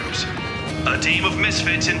Carriers. A team of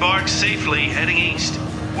misfits embarks safely heading east.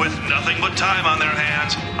 With nothing but time on their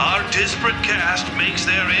hands, our disparate cast makes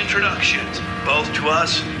their introductions, both to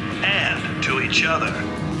us and to each other.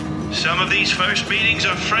 Some of these first meetings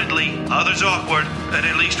are friendly, others awkward, and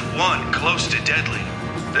at least one close to deadly.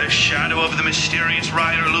 The shadow of the mysterious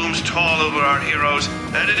rider looms tall over our heroes,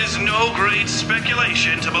 and it is no great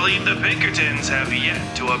speculation to believe the Pinkertons have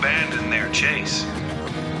yet to abandon their chase.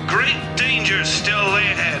 Great dangers still lay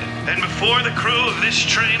ahead, and before the crew of this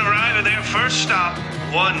train arrive at their first stop,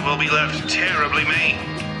 one will be left terribly maimed.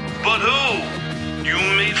 But who? You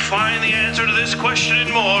may find the answer to this question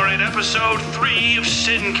and more in episode 3 of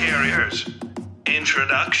Sin Carriers: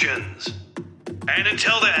 Introductions. And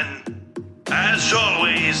until then, as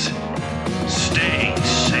always, stay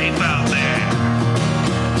safe out there.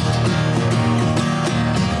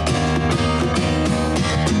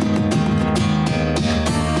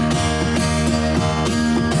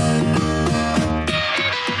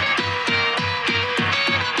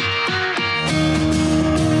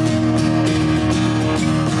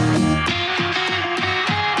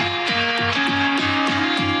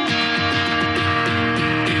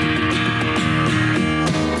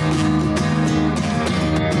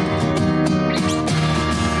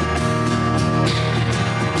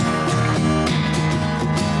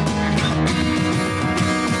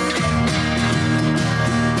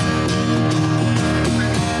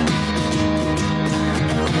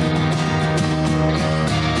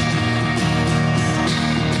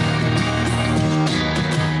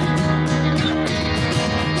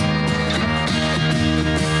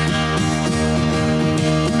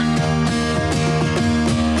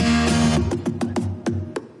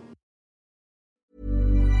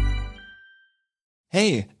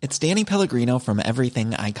 Hey, it's Danny Pellegrino from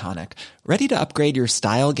Everything Iconic. Ready to upgrade your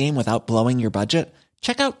style game without blowing your budget?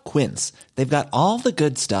 Check out Quince. They've got all the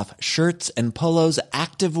good stuff, shirts and polos,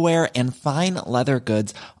 activewear, and fine leather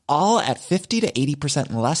goods, all at 50 to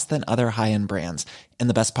 80% less than other high-end brands. And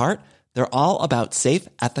the best part? They're all about safe,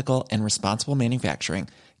 ethical, and responsible manufacturing.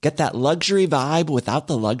 Get that luxury vibe without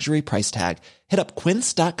the luxury price tag. Hit up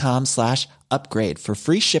quince.com/upgrade for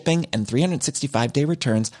free shipping and 365-day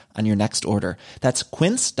returns on your next order. That's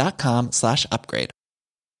quince.com/upgrade.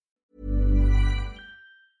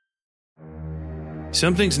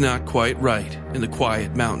 Something's not quite right in the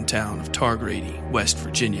quiet mountain town of Targrady, West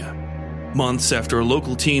Virginia. Months after a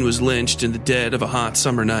local teen was lynched in the dead of a hot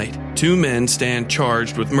summer night, two men stand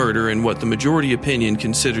charged with murder in what the majority opinion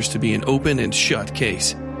considers to be an open and shut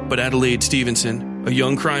case. But Adelaide Stevenson, a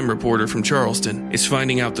young crime reporter from Charleston, is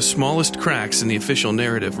finding out the smallest cracks in the official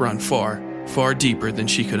narrative run far, far deeper than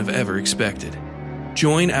she could have ever expected.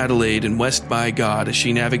 Join Adelaide in West by God as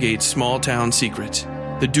she navigates small-town secrets,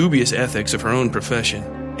 the dubious ethics of her own profession,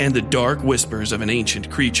 and the dark whispers of an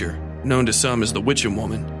ancient creature, known to some as the Witchem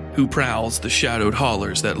Woman, who prowls the shadowed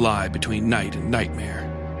hollers that lie between night and nightmare.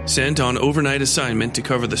 Sent on overnight assignment to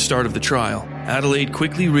cover the start of the trial, Adelaide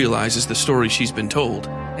quickly realizes the story she's been told,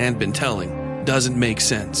 and been telling, doesn't make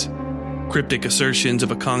sense. Cryptic assertions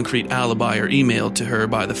of a concrete alibi are emailed to her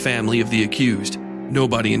by the family of the accused.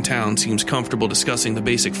 Nobody in town seems comfortable discussing the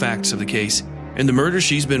basic facts of the case, and the murder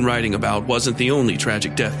she's been writing about wasn't the only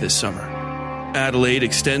tragic death this summer. Adelaide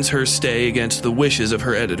extends her stay against the wishes of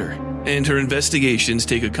her editor, and her investigations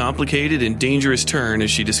take a complicated and dangerous turn as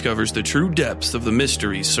she discovers the true depths of the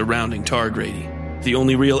mysteries surrounding Targrady. The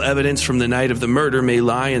only real evidence from the night of the murder may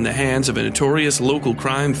lie in the hands of a notorious local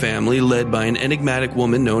crime family led by an enigmatic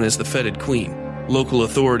woman known as the Fetid Queen. Local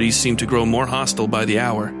authorities seem to grow more hostile by the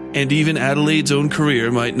hour, and even Adelaide's own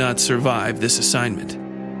career might not survive this assignment.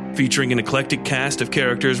 Featuring an eclectic cast of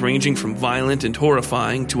characters ranging from violent and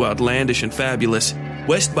horrifying to outlandish and fabulous,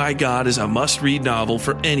 West by God is a must-read novel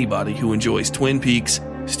for anybody who enjoys Twin Peaks,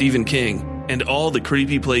 Stephen King, and all the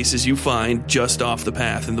creepy places you find just off the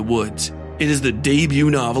path in the woods. It is the debut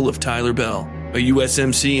novel of Tyler Bell, a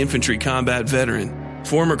USMC infantry combat veteran,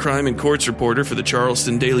 former crime and courts reporter for the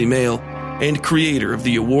Charleston Daily Mail, and creator of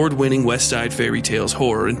the award-winning West Side Fairy Tales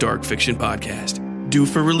horror and dark fiction podcast. Due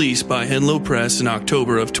for release by Henlow Press in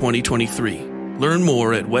October of 2023. Learn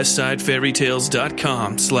more at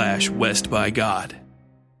westsidefairytales.com/westbygod.